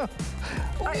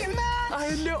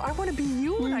 I know. I want to be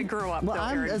you when I grow up. Well,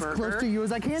 I'm as close to you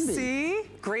as I can be. See?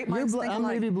 Great minds think alike. I'm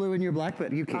navy blue and you're black,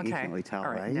 but you can't really tell,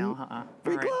 all right? No,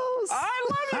 Pretty close.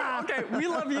 I love you. Okay, we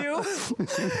love you.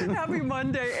 Happy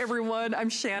Monday, everyone. I'm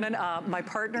Shannon, my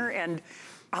partner, and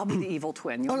I'll be the evil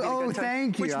twin.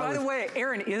 Thank you. Which, by the way,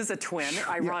 Aaron is a twin,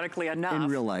 ironically enough. In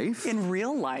real life. In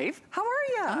real life. How are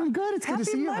you? I'm good. It's good to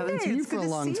see you. I haven't seen you for a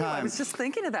long time. I was just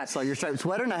thinking of that. Saw your striped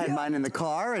sweater, and I had mine in the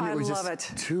car, and it was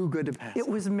just too good to pass. It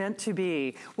was meant to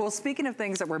be. Well, speaking of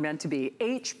things that were meant to be,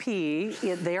 HP,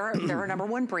 they're our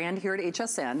 #1 brand here at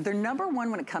HSN. They're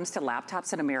 #1 when it comes to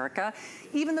laptops in America.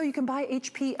 Even though you can buy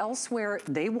HP elsewhere,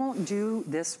 they won't do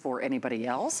this for anybody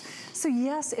else. So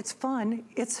yes, it's fun.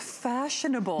 It's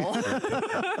fashionable.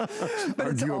 But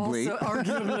arguably,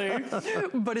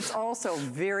 but it's also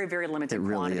very, very limited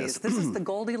quantities. This is the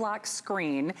Goldilocks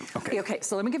screen. Okay,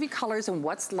 so let me give you colors and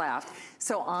what's left.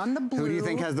 So on the blue. Who do you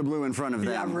think has the blue in front of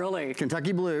them? Yeah, really.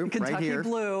 Kentucky blue, right here. Kentucky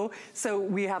blue. So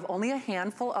we have only a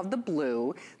handful of the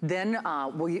blue. Then,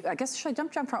 I guess, should I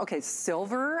jump from? Okay,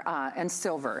 silver and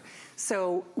silver.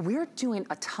 So we're doing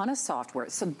a ton of software.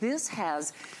 So this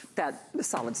has that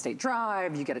solid state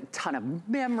drive, you get a ton of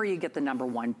memory, you get the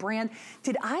 #1 brand.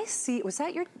 Did I see, was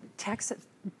that your text at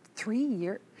 3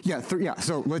 years? Yeah,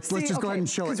 so let's just go ahead and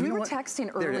show it. Because we were texting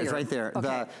earlier. There it is, right there.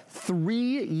 The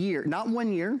 3 year, not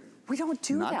 1 year. We don't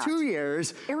do that. Not 2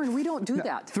 years. Aaron, we don't do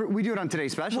that. We do it on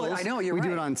Today's Specials. Well, I know, you're right. We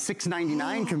do it on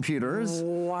 $6.99 computers.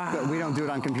 Wow. But we don't do it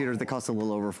on computers that cost a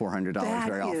little over $400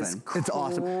 very often. It's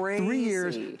awesome. 3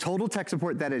 years, total tech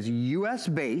support that is US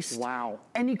based. Wow.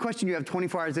 Any question you have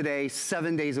 24 hours a day,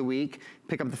 7 days a week,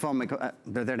 pick up the phone,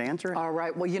 they're there to answer it. All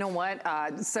right, well, you know what?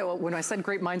 So when I said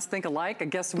great minds think alike, I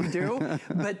guess we do.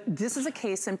 But this is a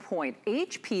case in point.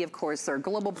 HP, of course, they're a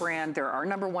global brand. They're our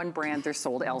 #1 brand. They're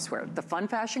sold elsewhere. The fun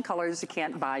fashion colors you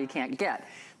can't buy, you can't get.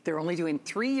 They're only doing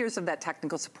 3 years of that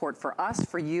technical support for us,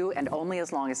 for you, and only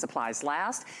as long as supplies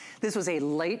last. This was a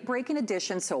late breaking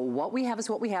edition, so what we have is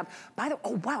what we have. By the way,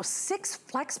 oh wow, 6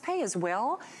 flex pay as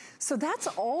well. So that's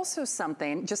also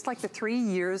something, just like the 3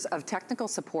 years of technical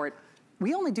support,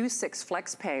 We only do 6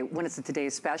 flex pay when it's a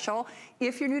today's special.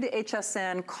 If you're new to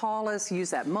HSN, call us,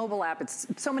 use that mobile app. It's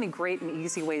so many great and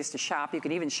easy ways to shop. You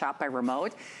can even shop by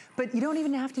remote, but you don't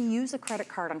even have to use a credit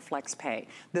card on flex pay.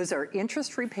 Those are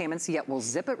interest-free payments, yet we'll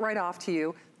zip it right off to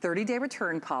you. 30-day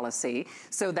return policy.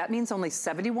 So that means only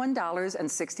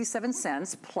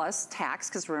 $71.67 plus tax,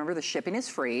 because remember the shipping is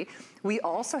free. We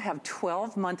also have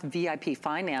 12-month VIP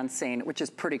financing, which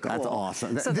is pretty cool. That's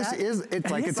awesome. So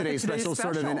it's like a today's special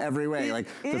sort of in every way. Like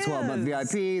the 12-month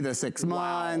VIP, the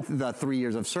 6-month, the 3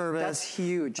 years of service. That's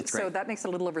huge. So that makes a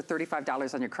little over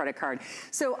 $35 on your credit card.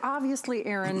 So obviously,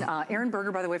 Aaron, Aaron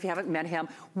Berger, by the way, if you haven't met him,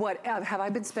 what have I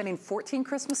been spending 14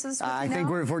 Christmases with I think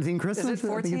we're at 14 Christmas. Is it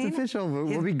 14? I think it's official.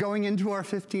 We'll be going into our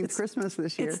 15th Christmas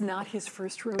this year. It's not his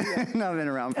first rodeo. No, I've been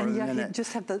around for a minute. And yet he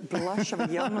just had the blush of a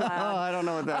young lad. Oh, I don't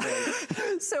know what that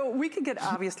is. So we could get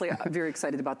obviously very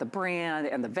excited about the brand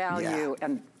and the value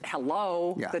and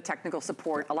the technical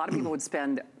support. A lot of people would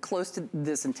spend close to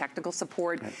this in technical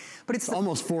support, but it's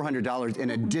almost $400 in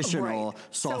additional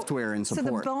software and support.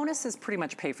 So the bonuses pretty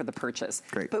much pay for the purchase.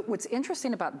 Great. But what's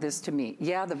interesting about this to me,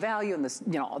 the value and this,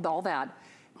 all that,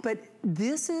 but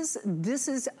this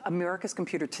is America's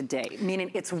computer today, meaning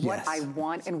it's what I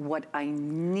want and what I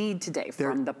need today,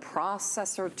 from the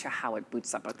processor to how it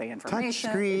boots up with the information.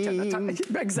 Touch screen.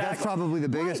 Exactly. That's probably the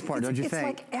biggest part, don't you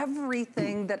think? It's like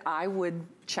everything that I would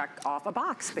check off a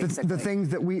box, basically. The things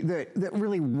that that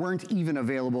really weren't even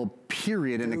available,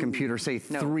 period, in a computer, say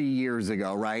 3 years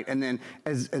ago, right? And then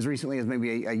as recently as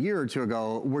maybe a year or two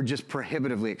ago, were just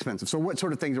prohibitively expensive. So what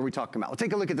sort of things are we talking about? Well,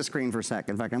 take a look at the screen for a sec.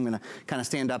 In fact, I'm gonna kind of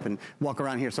stand up and walk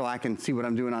around here so I can see what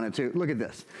I'm doing on it too. Look at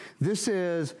this. This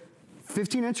is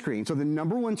 15-inch screen, so the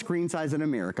 #1 screen size in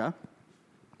America.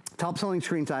 Top selling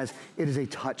screen size, it is a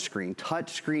touch screen.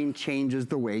 Touch screen changes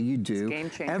the way you do. It's game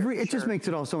changer, it just makes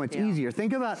it all so much easier.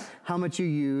 Think about how much you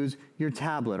use your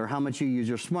tablet or how much you use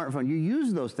your smartphone. You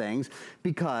use those things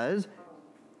because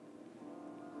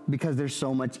they're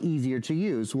so much easier to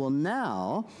use. Well,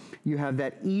 now you have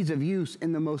that ease of use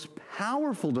in the most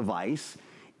powerful device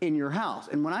in your house.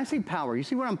 And when I say power, you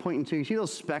see what I'm pointing to? You see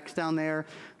those specs down there?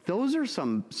 Those are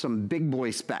some big boy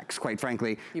specs, quite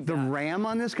frankly. The RAM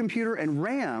on this computer, and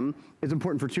RAM is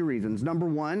important for 2 reasons. Number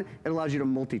 1, it allows you to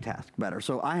multitask better.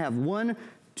 So I have 1,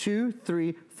 2,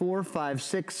 3, 4, 5,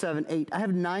 6, 7, 8. I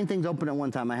have 9 things open at one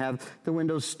time. I have the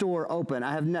Windows Store open.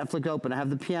 I have Netflix open. I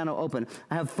have the piano open.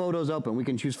 I have photos open. We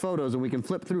can choose photos and we can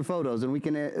flip through photos and we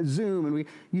can zoom and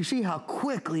you see how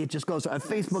quickly it just goes. I have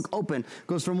Facebook open,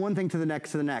 goes from one thing to the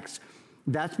next to the next.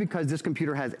 That's because this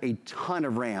computer has a ton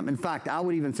of RAM. In fact, I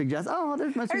would even suggest,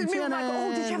 there's my Shannon.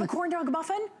 Did you have a corn dog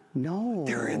muffin? No.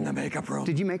 They're in the makeup room.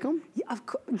 Did you make them? Yeah, of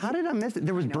course. How did I miss it?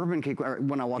 There was bourbon cake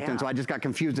when I walked in, so I just got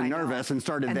confused and nervous and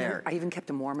started there. I even kept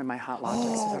them warm in my hot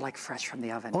Logic, so they're like fresh from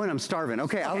the oven. Oh, and I'm starving.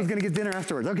 Okay, I was gonna get dinner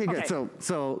afterwards. Okay, good. So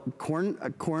corn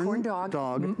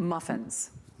dog muffins.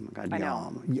 Oh my God, I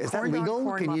yum. know. Is that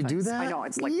legal? Can you do that? I know,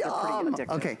 it's like they're pretty addictive.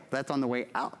 Okay, that's on the way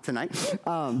out tonight.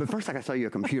 But first I gotta sell you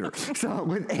a computer. So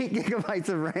with 8 gigabytes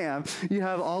of RAM, you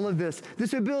have all of this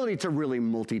ability to really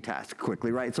multitask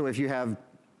quickly, right? So if you have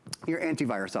your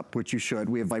antivirus up, which you should.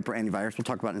 We have Viper antivirus. We'll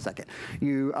talk about it in a second.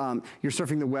 You're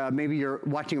surfing the web. Maybe you're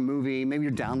watching a movie. Maybe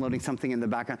you're downloading something in the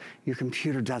background. Your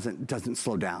computer doesn't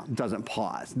slow down, doesn't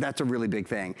pause. That's a really big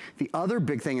thing. The other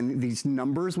big thing in these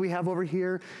numbers we have over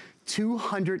here,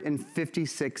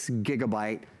 256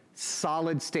 gigabyte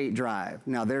solid state drive.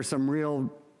 Now there's some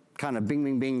real kind of bing,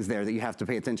 bing, bings there that you have to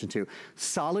pay attention to.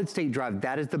 Solid state drive,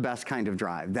 that is the best kind of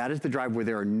drive. That is the drive where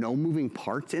there are no moving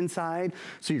parts inside.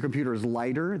 So your computer is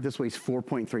lighter. This weighs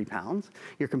 4.3 pounds.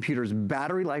 Your computer's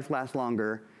battery life lasts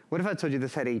longer. What if I told you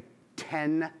this had a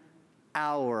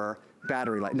 10-hour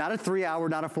battery life? Not a 3-hour,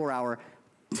 not a 4-hour,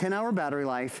 10-hour battery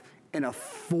life in a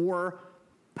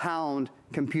 4-pound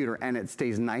computer, and it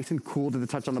stays nice and cool to the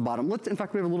touch on the bottom. In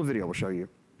fact, we have a little video we'll show you.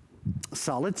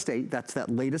 Solid state, that's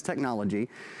that latest technology,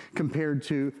 compared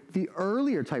to the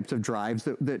earlier types of drives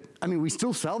that I mean, we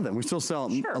still sell them. We still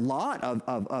sell a lot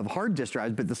of hard disk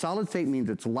drives, but the solid state means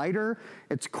it's lighter,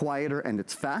 it's quieter, and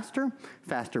it's faster.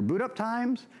 Faster boot up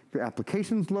times, your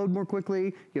applications load more quickly,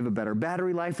 you have a better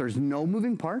battery life, there's no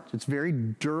moving parts, it's very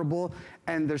durable,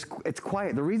 and it's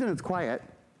quiet. The reason it's quiet,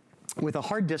 with a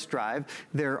hard disk drive,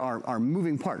 there are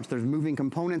moving parts. There's moving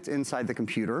components inside the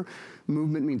computer.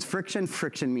 Movement means friction.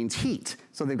 Friction means heat.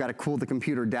 So they've got to cool the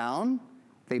computer down.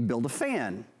 They build a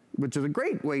fan, which is a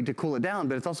great way to cool it down,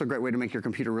 but it's also a great way to make your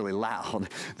computer really loud.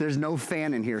 There's no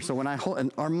fan in here. So when I hold,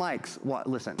 and our mics,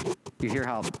 listen, you hear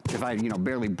how, if I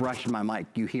barely brush my mic,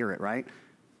 you hear it, right?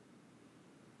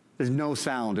 there's no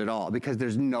sound at all because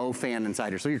there's no fan inside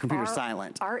here, so your computer's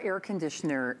silent. Our air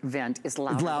conditioner vent is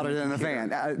louder. It's louder than the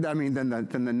fan. I mean, than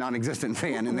the non-existent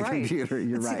fan in the computer.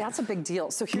 You're right. See, that's a big deal.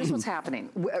 So here's what's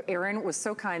happening. Aaron was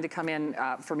so kind to come in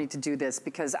for me to do this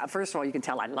because, first of all, you can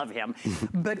tell I love him,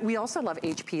 but we also love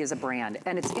HP as a brand.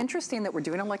 And it's interesting that we're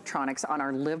doing electronics on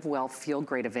our Live Well, Feel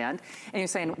Great event. And you're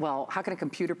saying, well, how can a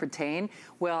computer pertain?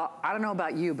 Well, I don't know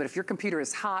about you, but if your computer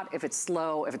is hot, if it's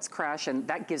slow, if it's crashing,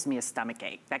 that gives me a stomach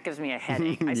ache. That gives me a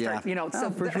headache. I start, you know,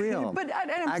 so for real. But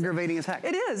aggravating as heck.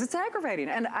 It is. It's aggravating,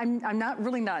 and I'm not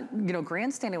really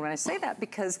grandstanding when I say that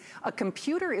because a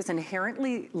computer is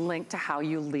inherently linked to how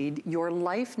you lead your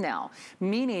life now.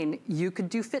 Meaning, you could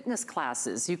do fitness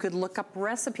classes, you could look up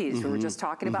recipes. We were just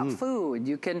talking about food.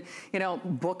 You can,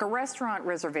 book a restaurant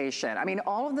reservation. I mean,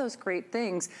 all of those great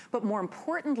things. But more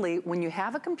importantly, when you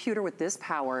have a computer with this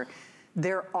power,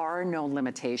 there are no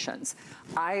limitations.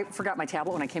 I forgot my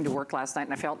tablet when I came to work last night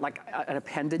and I felt like an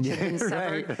appendage had been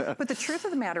severed. Right. But the truth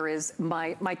of the matter is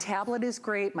my tablet is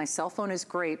great, my cell phone is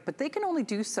great, but they can only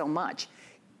do so much.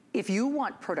 If you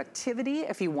want productivity,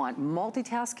 if you want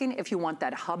multitasking, if you want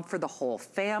that hub for the whole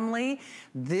family,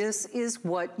 this is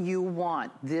what you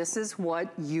want. This is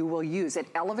what you will use. It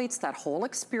elevates that whole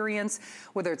experience,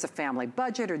 whether it's a family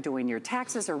budget or doing your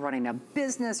taxes or running a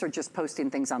business or just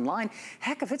posting things online.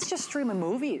 Heck, if it's just streaming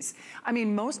movies. I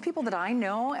mean, most people that I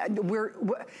know,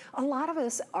 a lot of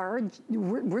us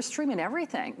we're streaming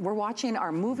everything. We're watching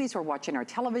our movies, we're watching our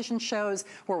television shows,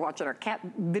 we're watching our cat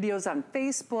videos on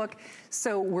Facebook.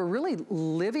 So we're really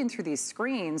living through these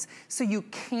screens, so you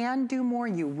can do more,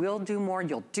 you will do more,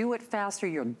 you'll do it faster,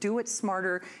 you'll do it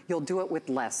smarter, you'll do it with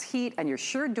less heat, and you're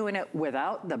sure doing it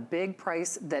without the big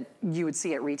price that you would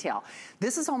see at retail.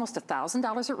 This is almost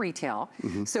 $1,000 at retail.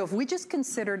 So if we just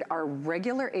considered our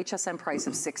regular HSN price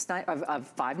of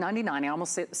 $599, I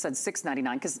almost said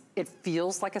 $699 because it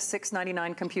feels like a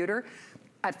 $699 computer.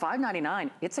 At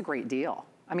 $599, it's a great deal.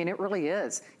 I mean, it really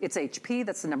is. It's HP,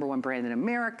 that's the #1 brand in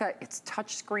America. It's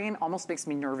touchscreen, almost makes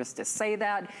me nervous to say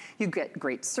that. You get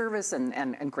great service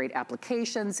and great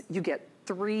applications. You get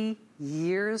 3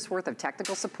 years worth of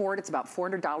technical support. It's about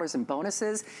 $400 in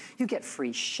bonuses. You get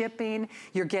free shipping.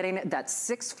 You're getting that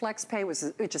 6 flex pay,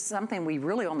 which is something we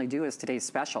really only do as today's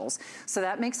specials. So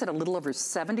that makes it a little over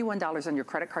 $71 on your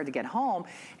credit card to get home.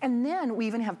 And then we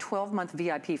even have 12-month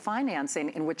VIP financing,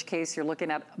 in which case you're looking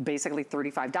at basically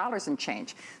 $35 and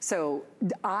change. So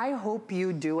I hope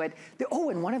you do it.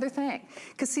 Oh, and one other thing.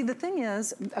 Because see, the thing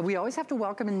is, we always have to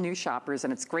welcome in new shoppers,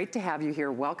 and it's great to have you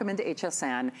here. Welcome into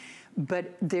HSN.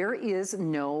 But there is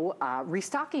no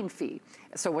restocking fee.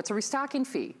 So what's a restocking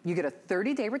fee? You get a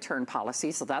 30-day return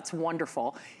policy, so that's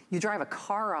wonderful. You drive a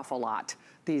car off a lot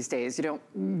these days.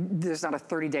 There's not a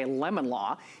 30-day lemon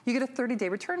law. You get a 30-day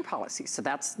return policy, so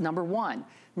that's #1.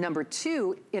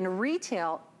 #2, in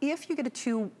retail, if you get a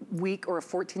 2-week or a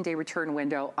 14-day return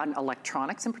window on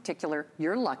electronics in particular,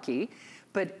 you're lucky.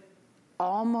 But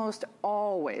almost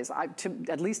always,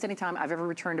 at least any time I've ever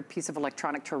returned a piece of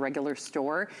electronic to a regular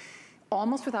store,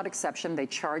 almost without exception, they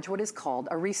charge what is called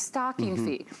a restocking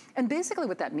fee. And basically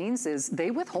what that means is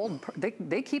they withhold,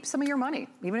 they keep some of your money.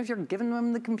 Even if you're giving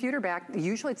them the computer back,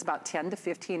 usually it's about 10 to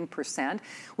 15%,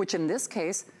 which in this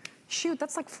case, shoot,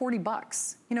 that's like $40,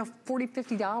 $40,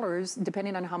 $50,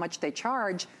 depending on how much they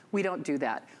charge. We don't do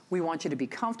that. We want you to be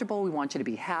comfortable. We want you to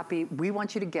be happy. We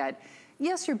want you to get,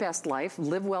 yes, your best life.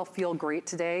 Live well, feel great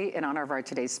today in honor of our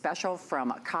today's special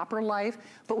from Copper Life,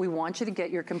 but we want you to get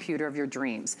your computer of your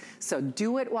dreams. So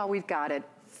do it while we've got it.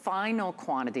 Final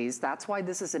quantities. That's why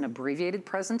this is an abbreviated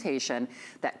presentation.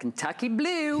 That Kentucky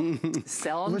Blue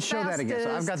selling Let's show that again.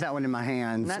 So I've got that one in my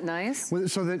hands. Isn't that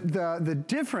nice? So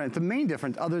the main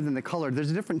difference, other than the color,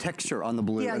 there's a different texture on the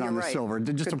blue and on the silver.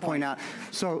 Just to point out.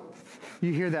 So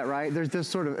you hear that, right? There's this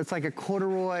sort of, it's like a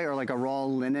corduroy or like a raw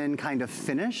linen kind of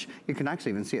finish. You can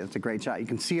actually even see it. It's a great shot. You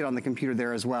can see it on the computer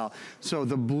there as well. So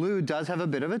the blue does have a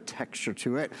bit of a texture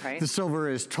to it. Right. The silver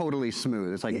is totally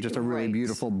smooth. It's like just a really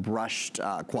beautiful brushed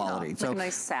quality. It's like a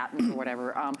nice satin or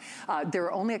whatever. There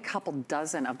are only a couple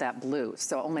dozen of that blue.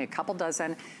 So only a couple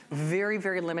dozen, very,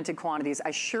 very limited quantities. I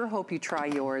sure hope you try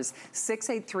yours.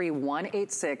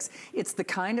 683-186. It's the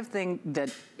kind of thing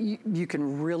that you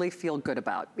can really feel good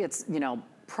about. It's,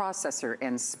 processor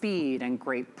and speed and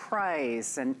great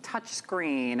price and touch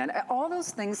screen and all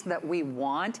those things that we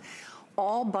want,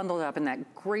 all bundled up in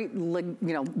that great,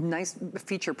 nice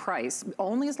feature price,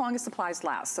 only as long as supplies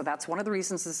last. So that's one of the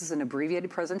reasons this is an abbreviated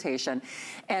presentation.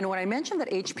 And when I mentioned that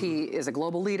HP is a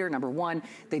global leader, #1,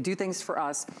 they do things for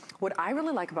us. What I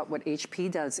really like about what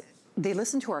HP does, they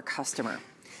listen to our customer.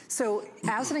 So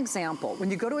as an example,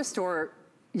 when you go to a store,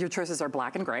 your choices are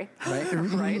black and gray,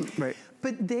 right?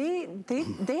 But they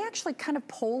actually kind of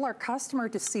poll our customer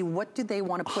to see what do they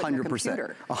want to put in their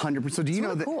computer. 100%. So do you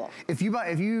know that if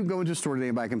you go into a store today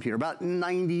and buy a computer, about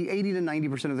 80 to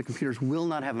 90% of the computers will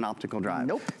not have an optical drive.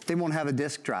 Nope. They won't have a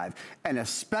disk drive. And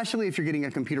especially if you're getting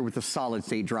a computer with a solid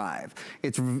state drive.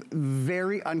 It's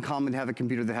very uncommon to have a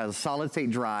computer that has a solid state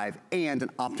drive and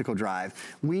an optical drive.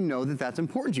 We know that that's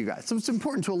important to you guys. So it's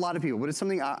important to a lot of people, but it's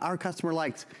something our customer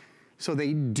likes. So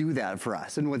they do that for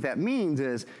us. And what that means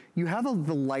is you have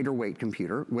the lighter weight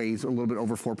computer, weighs a little bit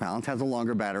over 4 pounds, has a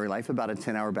longer battery life, about a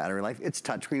 10-hour battery life. It's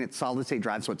touchscreen, it's solid state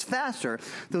drive, so it's faster.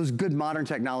 Those good modern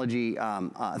technology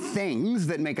things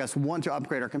that make us want to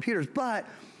upgrade our computers, but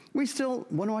we still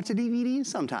want to watch a DVD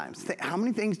sometimes. How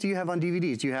many things do you have on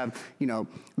DVDs? Do you have,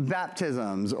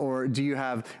 baptisms, or do you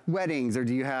have weddings, or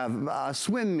do you have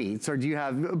swim meets, or do you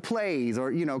have plays,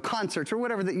 or concerts, or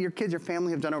whatever that your kids, your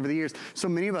family have done over the years? So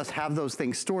many of us have those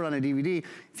things stored on a DVD.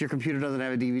 If your computer doesn't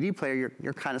have a DVD player,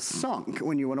 you're kind of sunk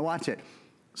when you want to watch it.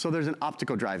 So there's an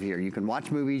optical drive here. You can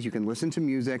watch movies, you can listen to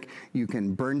music, you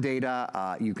can burn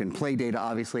data, you can play data,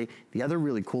 obviously. The other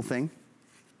really cool thing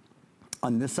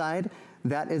on this side,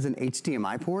 that is an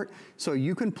HDMI port. So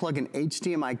you can plug an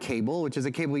HDMI cable, which is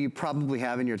a cable you probably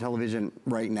have in your television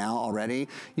right now already.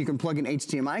 You can plug an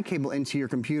HDMI cable into your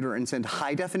computer and send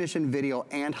high definition video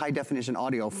and high definition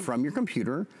audio from your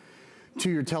computer to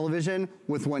your television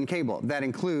with one cable. That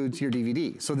includes your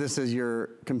DVD. So this is your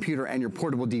computer and your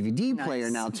portable DVD player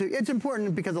now too. It's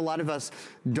important because a lot of us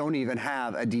don't even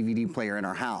have a DVD player in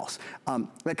our house.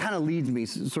 That kind of leads me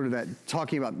sort of that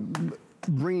talking about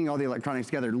bringing all the electronics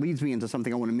together leads me into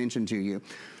something I want to mention to you.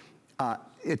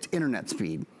 It's internet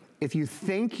speed. If you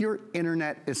think your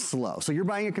internet is slow, so you're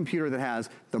buying a computer that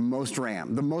has the most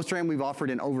RAM we've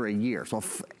offered in over a year, so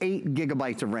 8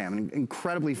 gigabytes of RAM, an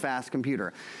incredibly fast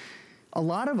computer. A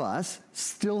lot of us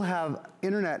still have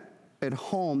internet at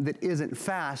home that isn't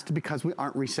fast because we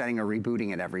aren't resetting or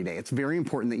rebooting it every day. It's very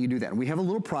important that you do that. And we have a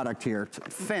little product here, it's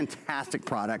a fantastic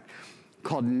product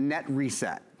called Net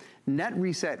Reset. Net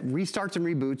Reset restarts and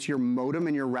reboots your modem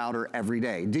and your router every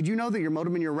day. Did you know that your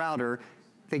modem and your router,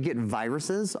 they get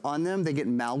viruses on them, they get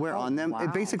malware on them?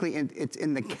 Wow. It's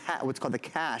in the what's called the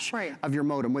cache of your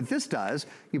modem. What this does,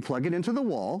 you plug it into the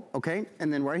wall, okay?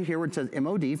 And then right here where it says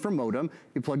MOD for modem,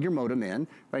 you plug your modem in.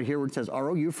 Right here where it says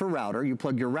ROU for router, you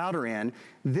plug your router in.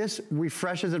 This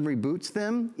refreshes and reboots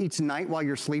them each night while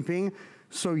you're sleeping.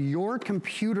 So your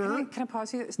computer... Can I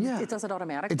pause you? Yeah. It does it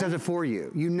automatically? It does it for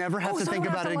you. You never have to think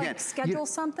about it again. Schedule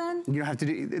something? You don't have to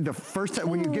do... The first time,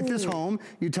 when you get this home,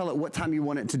 you tell it what time you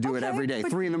want it to do it every day.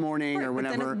 3 in the morning or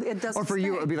whenever. Or for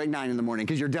you, it would be like 9 in the morning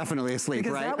because you're definitely asleep,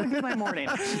 right? That would be my morning.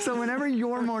 So whenever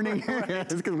your morning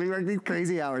is, because we work these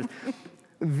crazy hours,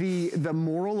 the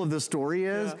moral of the story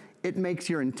is it makes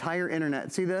your entire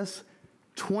internet, see this?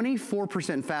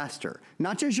 24% faster.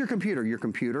 Not just your computer, your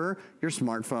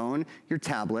smartphone, your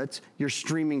tablets, your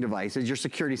streaming devices, your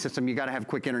security system. You gotta have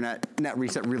quick internet. Net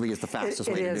Reset really is the fastest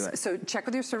way to do it. So check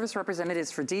with your service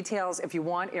representatives for details. If you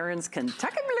want Aaron's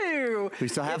Kentucky Blue. We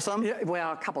still have some?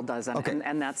 Well, a couple dozen,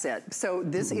 and that's it. So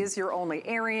this is your only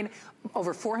airing.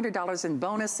 Over $400 in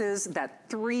bonuses, that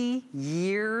 3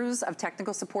 years of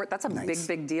technical support, that's a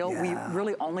big deal. Yeah. We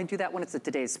really only do that when it's a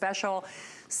today's special.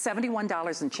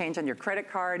 $71 and change on your credit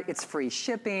card. It's free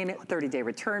shipping, 30-day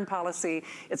return policy.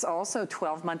 It's also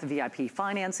 12-month VIP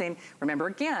financing. Remember,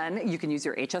 again, you can use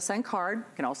your HSN card.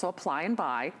 You can also apply and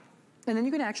buy. And then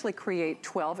you can actually create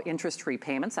 12 interest-free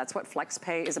payments. That's what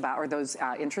FlexPay is about, or those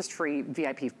interest-free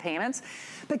VIP payments.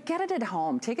 But get it at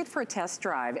home. Take it for a test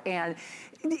drive. And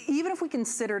even if we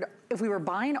considered, if we were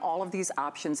buying all of these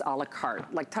options a la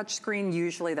carte, like touchscreen,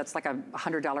 usually that's like a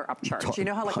 $100 upcharge. You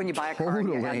know how like when you buy a car,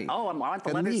 you add, I want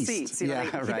the leather seats. You know,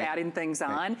 they keep adding things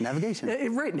on. Navigation.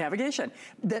 Navigation.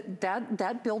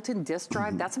 That built-in disk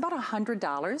drive, that's about $100,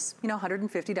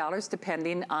 $150,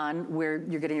 depending on where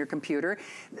you're getting your computer.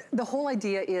 The whole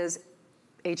idea is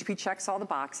HP checks all the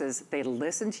boxes, they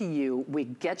listen to you, we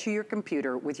get you your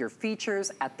computer with your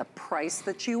features at the price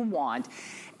that you want.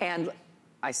 And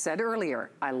I said earlier,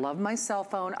 I love my cell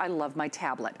phone, I love my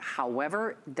tablet.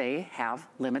 However, they have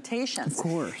limitations. Of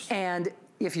course. And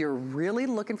if you're really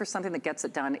looking for something that gets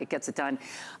it done, it gets it done.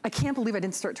 I can't believe I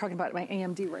didn't start talking about my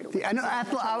AMD right away. I know,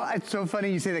 it's so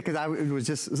funny you say that because I was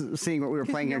just seeing what we were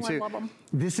playing here too. I love them.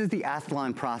 This is the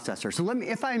Athlon processor. So let me,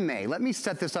 if I may, let me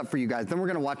set this up for you guys. Then we're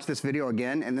gonna watch this video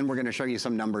again and then we're gonna show you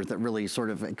some numbers that really sort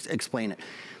of explain it.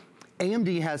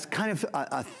 AMD has kind of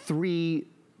a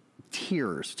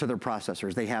tiers to their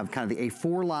processors. They have kind of the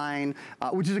A4 line,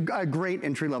 which is a great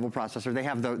entry-level processor. They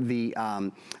have the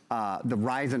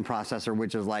Ryzen processor,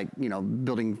 which is like, you know,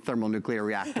 building thermonuclear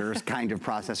reactors kind of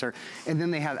processor. And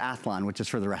then they have Athlon, which is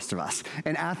for the rest of us.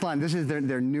 And Athlon, this is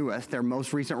their newest, their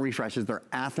most recent refreshes, their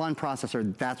Athlon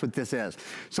processor. That's what this is.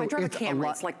 So I drive a Camry.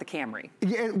 It's like the Camry.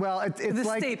 Yeah, well, it's the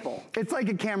like staple. It's like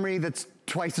a Camry that's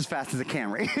twice as fast as a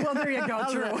Camry. Well, there you go,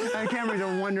 true. And Camrys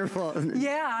are wonderful.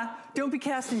 Yeah, don't be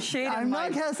casting shade on my...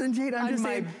 I'm not casting shade, I'm just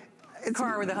saying...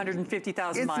 car with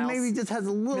 150,000 miles. It maybe just has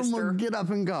a little more get up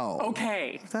and go.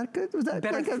 Okay. Is that good? Was that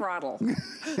better like throttle?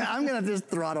 I'm gonna just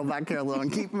throttle back here a little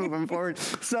and keep moving forward.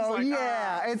 So like,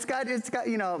 yeah, it's got.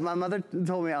 You know, my mother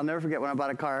told me, I'll never forget when I bought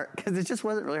a car, because it just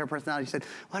wasn't really her personality. She said,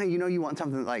 "Why don't you want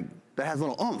something like that has a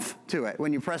little oomph to it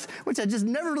when you press," which I just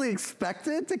never really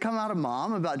expected to come out of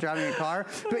mom about driving a car.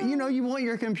 But you know, you want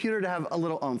your computer to have a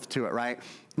little oomph to it, right?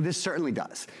 This certainly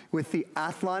does. With the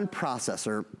Athlon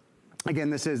processor.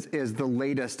 Again, this is the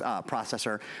latest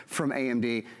processor from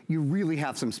AMD. You really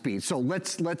have some speed. So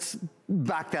let's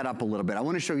back that up a little bit. I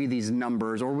want to show you these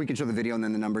numbers, or we can show the video and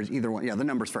then the numbers, either one. Yeah, the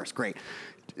numbers first, great.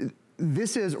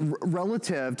 This is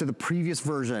relative to the previous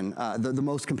version, the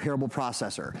most comparable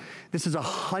processor. This is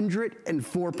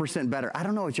 104% better. I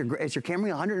don't know, is your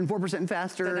Camry 104%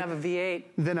 faster? Doesn't have a V8.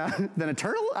 Than a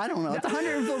turtle? I don't know, it's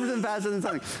 104% faster than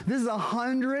something. This is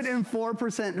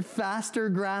 104%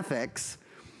 faster graphics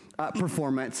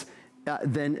performance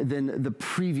than the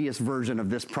previous version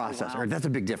of this processor. Wow. That's a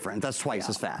big difference. That's twice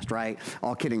as fast, right?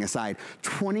 All kidding aside.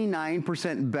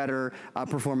 29% better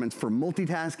performance for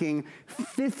multitasking,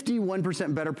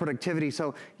 51% better productivity.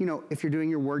 So, you know, if you're doing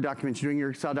your Word documents, you're doing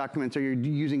your Excel documents, or you're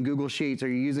using Google Sheets, or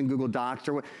you're using Google Docs,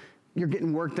 or what, you're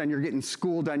getting work done, you're getting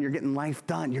school done, you're getting life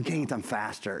done, you're getting it done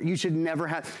faster. You should never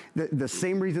have, the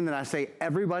same reason that I say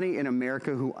everybody in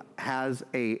America who has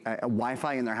a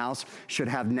Wi-Fi in their house should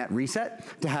have net reset,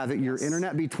 to have your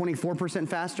internet be 24%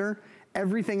 faster.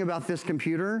 Everything about this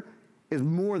computer is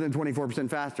more than 24%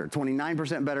 faster.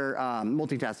 29% better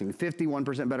multitasking,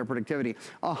 51% better productivity,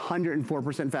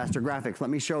 104% faster graphics. Let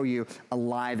me show you a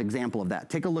live example of that.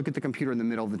 Take a look at the computer in the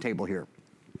middle of the table here.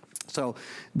 So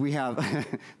we have,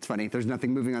 it's funny, there's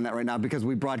nothing moving on that right now because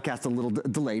we broadcast a little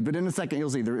delayed, but in a second you'll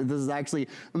see this is actually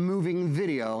a moving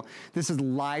video. This is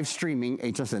live streaming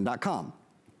hsn.com.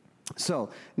 So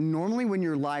normally when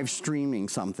you're live streaming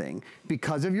something,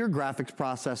 because of your graphics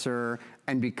processor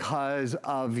and because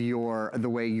of the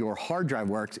way your hard drive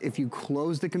works, if you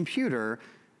close the computer,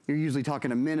 you're usually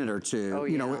talking a minute or two,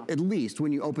 you know, at least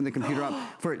when you open the computer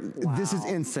up. This is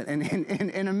instant. And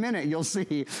in a minute, you'll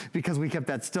see, because we kept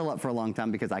that still up for a long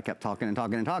time because I kept talking and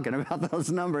talking and talking about those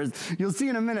numbers. You'll see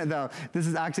in a minute, though, this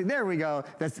is actually, there we go.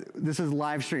 This is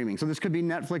live streaming. So this could be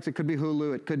Netflix, it could be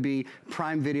Hulu, it could be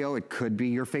Prime Video, it could be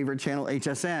your favorite channel,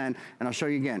 HSN. And I'll show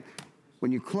you again.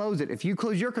 When you close it, if you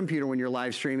close your computer when you're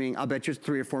live streaming, I'll bet you it's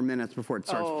 3 or 4 minutes before it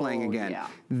starts playing again. Yeah.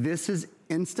 This is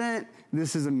instant,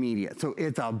 this is immediate. So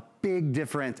it's a big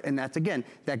difference, and that's, again,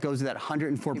 that goes to that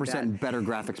 104% better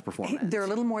graphics performance. There are a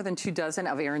little more than 2 dozen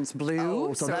of Aaron's blue.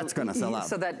 Oh, so that's gonna sell out.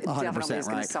 So that definitely is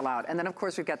gonna sell out. And then of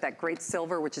course we've got that great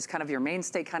silver, which is kind of your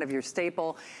mainstay, kind of your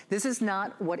staple. This is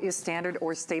not what is standard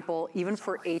or staple, even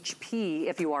for HP,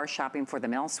 if you are shopping for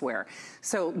them elsewhere.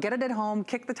 So get it at home,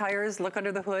 kick the tires, look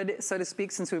under the hood, so to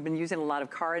speak, since we've been using a lot of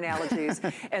car analogies,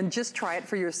 and just try it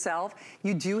for yourself.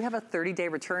 You do have a 30-day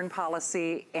return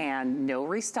policy and no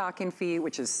restocking fee,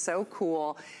 which is so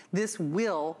cool. This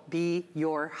will be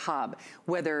your hub,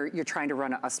 whether you're trying to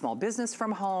run a small business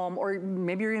from home, or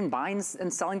maybe you're even buying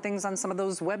and selling things on some of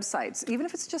those websites. Even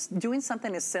if it's just doing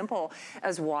something as simple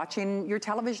as watching your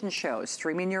television shows,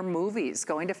 streaming your movies,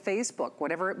 going to Facebook,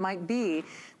 whatever it might be,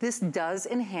 this does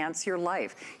enhance your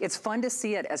life. It's fun to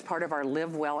see it as part of our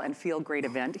Live Well and Feel Great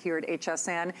event here at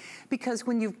HSN, because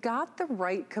when you've got the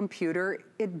right computer,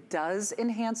 it does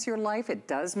enhance your life. It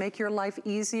does make your life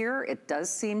easier. It does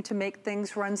seem to make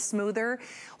things run smoother.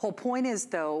 Whole point is,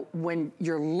 though, when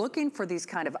you're looking for these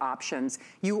kind of options,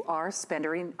 you are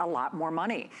spending a lot more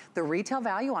money. The retail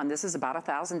value on this is about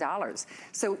 $1,000.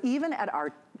 So even at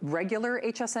our regular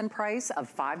HSN price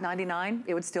of $5.99,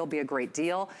 it would still be a great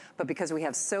deal, but because we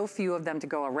have so few of them to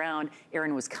go around,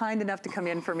 Aaron was kind enough to come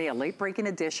in for me, a late-breaking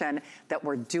edition, that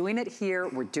we're doing it here,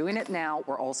 we're doing it now.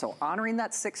 We're also honoring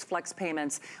that 6 flex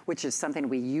payments, which is something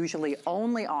we usually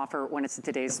only offer when it's a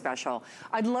today's special.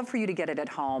 I'd love for you to get it at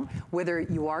home, whether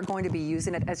you are going to be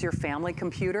using it as your family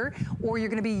computer, or you're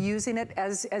gonna be using it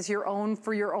as your own,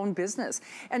 for your own business.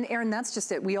 And Aaron, that's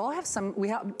just it. We all have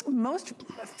most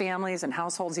families and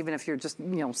households couples, even if you're just,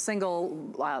 you know,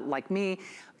 single like me,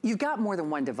 you've got more than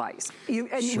one device.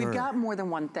 We've got more than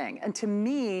one thing. And to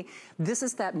me, this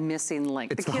is that missing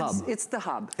link. It's the hub. It's the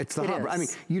hub. It's the hub. I mean,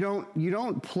 you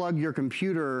don't plug your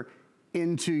computer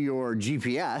into your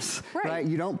GPS, right?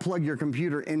 You don't plug your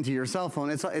computer into your cell phone.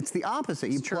 It's the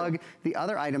opposite. You plug the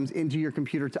other items into your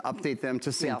computer to update them,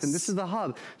 to sync them. This is the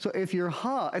hub. So if your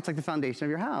hub, it's like the foundation of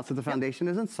your house. If the foundation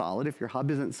isn't solid, if your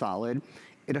hub isn't solid,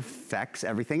 it affects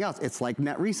everything else. It's like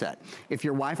Net Reset. If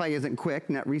your Wi-Fi isn't quick,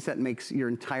 Net Reset makes your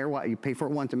entire, you pay for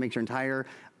it once, it makes your entire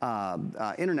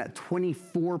internet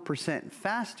 24%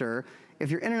 faster.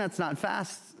 If your internet's not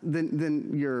fast, then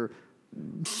your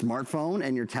smartphone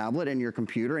and your tablet and your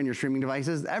computer and your streaming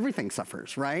devices, everything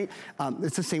suffers, right?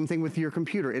 It's the same thing with your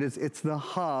computer. It's the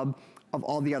hub of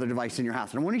all the other devices in your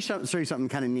house. And I want to show you something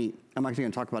kind of neat. I'm actually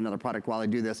going to talk about another product while I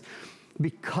do this.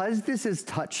 Because this is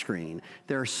touchscreen,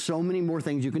 there are so many more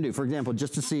things you can do. For example,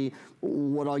 just to see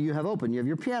what all you have open. You have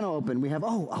your piano open. We have,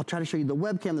 I'll try to show you the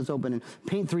webcam that's open. And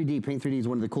Paint 3D. Paint 3D is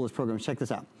one of the coolest programs. Check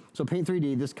this out. So Paint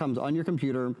 3D, this comes on your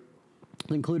computer.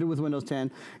 Included with Windows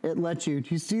 10. It lets you, do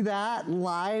you see that?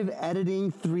 Live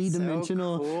editing,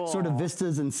 three-dimensional sort of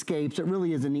vistas and scapes. It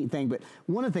really is a neat thing. But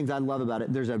one of the things I love about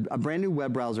it, there's a brand new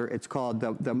web browser. It's called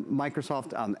the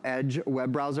Microsoft Edge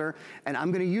web browser. And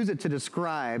I'm going to use it to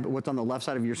describe what's on the left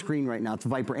side of your screen right now. It's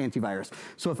Viper Antivirus.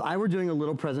 So if I were doing a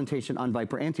little presentation on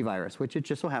Viper Antivirus, which it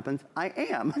just so happens I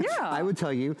am, I would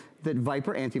tell you that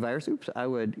Viper Antivirus, I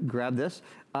would grab this.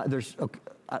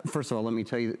 First of all, let me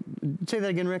tell you, say that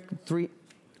again, Rick.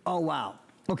 Oh, wow.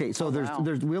 Okay, so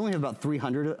we only have about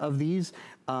 300 of these,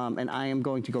 and I am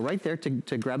going to go right there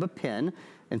to grab a pen,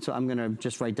 and so I'm gonna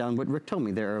just write down what Rick told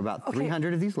me. There are about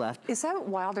 300 of these left. Is that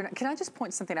wild or not? Can I just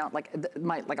point something out? Like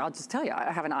I'll just tell you,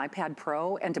 I have an iPad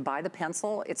Pro, and to buy the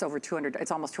pencil, it's over $200,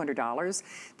 it's almost $200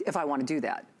 if I wanna do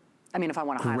that. I mean, if I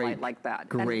want to highlight like that.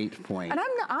 Great point. And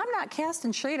I'm not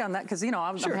casting shade on that because, you know,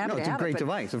 I'm happy to have it. It's a great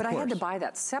device, of course. But I had to buy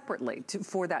that separately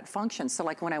for that function. So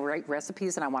like when I write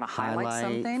recipes and I want to highlight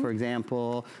something. For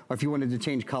example, or if you wanted to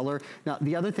change color. Now,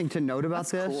 the other thing to note about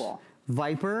this,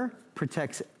 Viper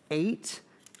protects 8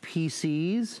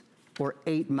 PCs or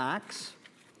 8 Macs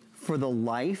for the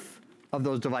life of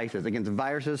those devices against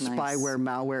viruses, spyware,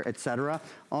 malware, etc.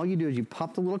 All you do is you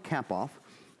pop the little cap off,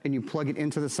 and you plug it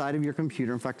into the side of your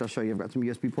computer. In fact, I'll show you. I've got some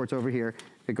USB ports over here.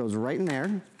 It goes right in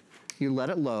there. You let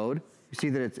it load. You see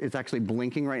that it's actually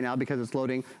blinking right now because it's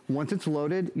loading. Once it's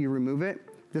loaded, you remove it.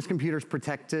 This computer's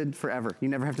protected forever. You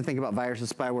never have to think about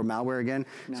viruses, spyware, malware again.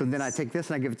 So then I take this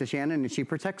and I give it to Shannon and she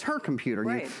protects her computer.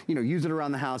 You know, use it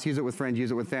around the house, use it with friends,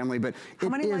 use it with family. But how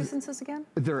many licenses again?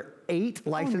 There are 8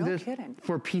 licenses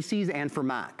for PCs and for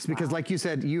Macs. Because like you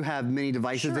said, you have many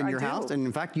devices in your house. And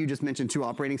in fact, you just mentioned 2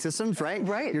 operating systems, right?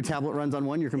 Your tablet runs on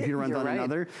one, your computer runs on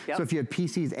another. So if you have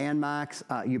PCs and Macs,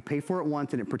 you pay for it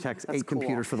once and it protects 8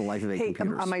 computers for the life of 8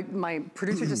 computers. My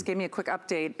producer just gave me a quick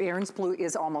update. Aaron's Blue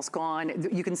is almost gone.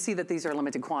 You can see that these are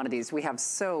limited quantities. We have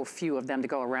so few of them to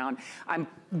go around. I'm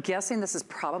guessing this is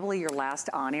probably your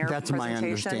last on-air presentation. That's my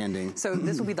understanding. So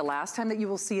this will be the last time that you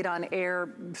will see it on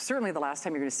air. Certainly the last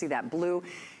time you're going to see that blue.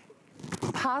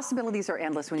 Possibilities are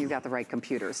endless when you've got the right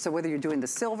computer. So whether you're doing the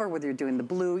silver, whether you're doing the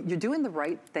blue, you're doing the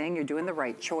right thing, you're doing the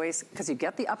right choice because you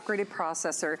get the upgraded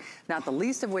processor, not the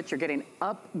least of which you're getting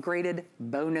upgraded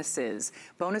bonuses.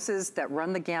 Bonuses that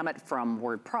run the gamut from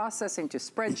word processing to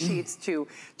spreadsheets to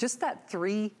just that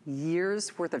 3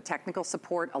 years worth of technical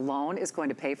support alone is going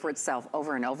to pay for itself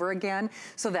over and over again.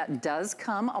 So that does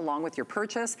come along with your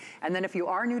purchase. And then if you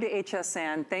are new to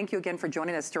HSN, thank you again for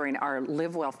joining us during our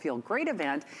Live Well, Feel Great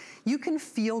event. You can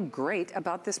feel great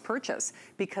about this purchase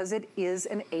because it is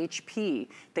an HP.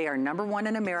 They are #1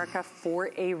 in America for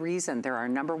a reason. They're our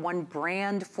 #1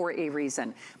 brand for a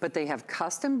reason. But they have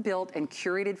custom built and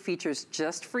curated features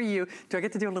just for you. Do I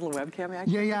get to do a little webcam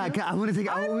action? Yeah, I want to take.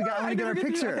 I want to get our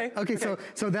picture. Okay,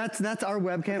 so that's our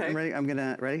webcam. I'm ready. I'm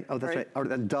gonna ready. Oh, that's right. Oh,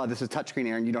 duh. This is touchscreen,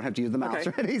 Aaron. You don't have to use the mouse.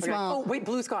 Ready? Smile. Oh wait,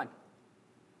 blue's gone.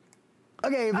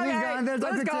 Okay, blue's gone. There's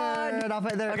our picture. Off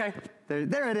right there. Okay.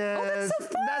 There it is. Oh, that's so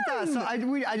fun. That's us. So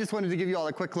I just wanted to give you all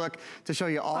a quick look to show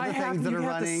you all the things that are running. You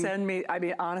have to send me, I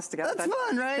mean, honest to God. That's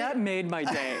fun, right? That made my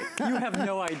day. You have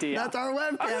no idea. That's our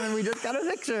webcam and we just got a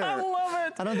picture. I love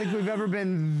it. I don't think we've ever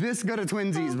been this good at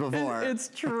twinsies before. It's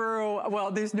true. Well,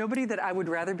 there's nobody that I would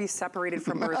rather be separated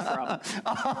from Earth from.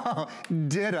 Oh,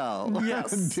 ditto.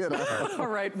 Yes. Ditto. All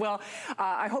right, well,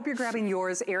 I hope you're grabbing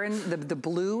yours. Aaron, the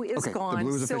blue is gone. The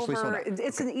blue is officially sold out.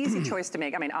 It's an easy choice to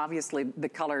make. I mean, obviously the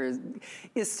color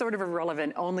is sort of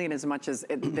irrelevant only in as much as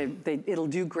it'll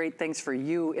do great things for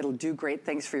you. It'll do great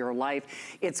things for your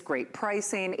life. It's great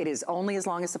pricing. It is only as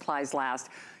long as supplies last.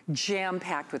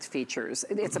 jam-packed with features.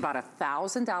 It's about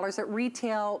 $1,000 at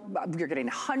retail. You're getting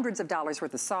hundreds of dollars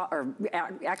worth of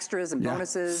extras and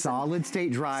bonuses. Solid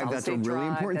state drive, that's a really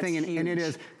important thing. And it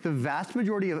is, the vast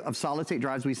majority of solid state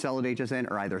drives we sell at HSN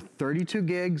are either 32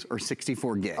 gigs or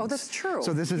 64 gigs. Oh, that's true.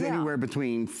 So this is anywhere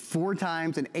between 4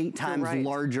 times and 8 times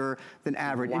larger than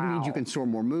average. It means you can store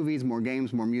more movies, more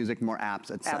games, more music, more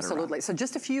apps, etc. Absolutely. So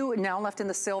just a few now left in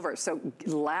the silver. So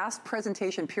last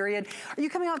presentation period. Are you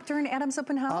coming out during Adam's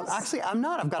open house? Actually, I'm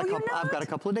not. I've got a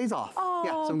couple of days off. Oh,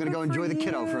 yeah, so I'm going to go enjoy the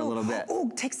kiddo for a little bit.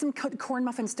 Oh, take some corn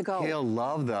muffins to go. He'll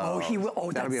love those. Oh, he will.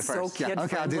 Oh, that'll that's be a first. so kid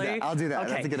okay, friendly. I'll do that.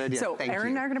 Okay. That's a good idea. So Thank Aaron you.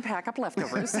 and I are going to pack up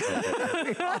leftovers.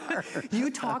 You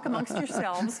talk amongst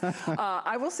yourselves.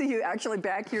 I will see you actually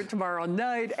back here tomorrow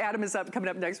night. Adam is coming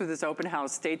up next with his open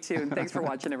house. Stay tuned. Thanks for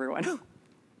watching, everyone.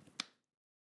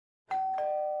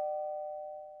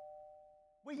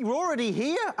 Wait, you're already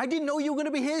here? I didn't know you were going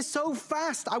to be here so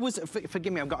fast.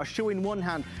 Forgive me, I've got a shoe in one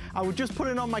hand. I was just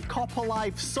putting on my Copper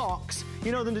Life socks.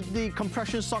 You know, the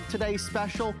compression sock today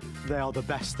special? They are the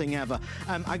best thing ever.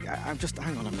 I'm just,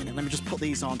 hang on a minute, let me just put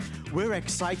these on. We're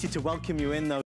excited to welcome you in, though.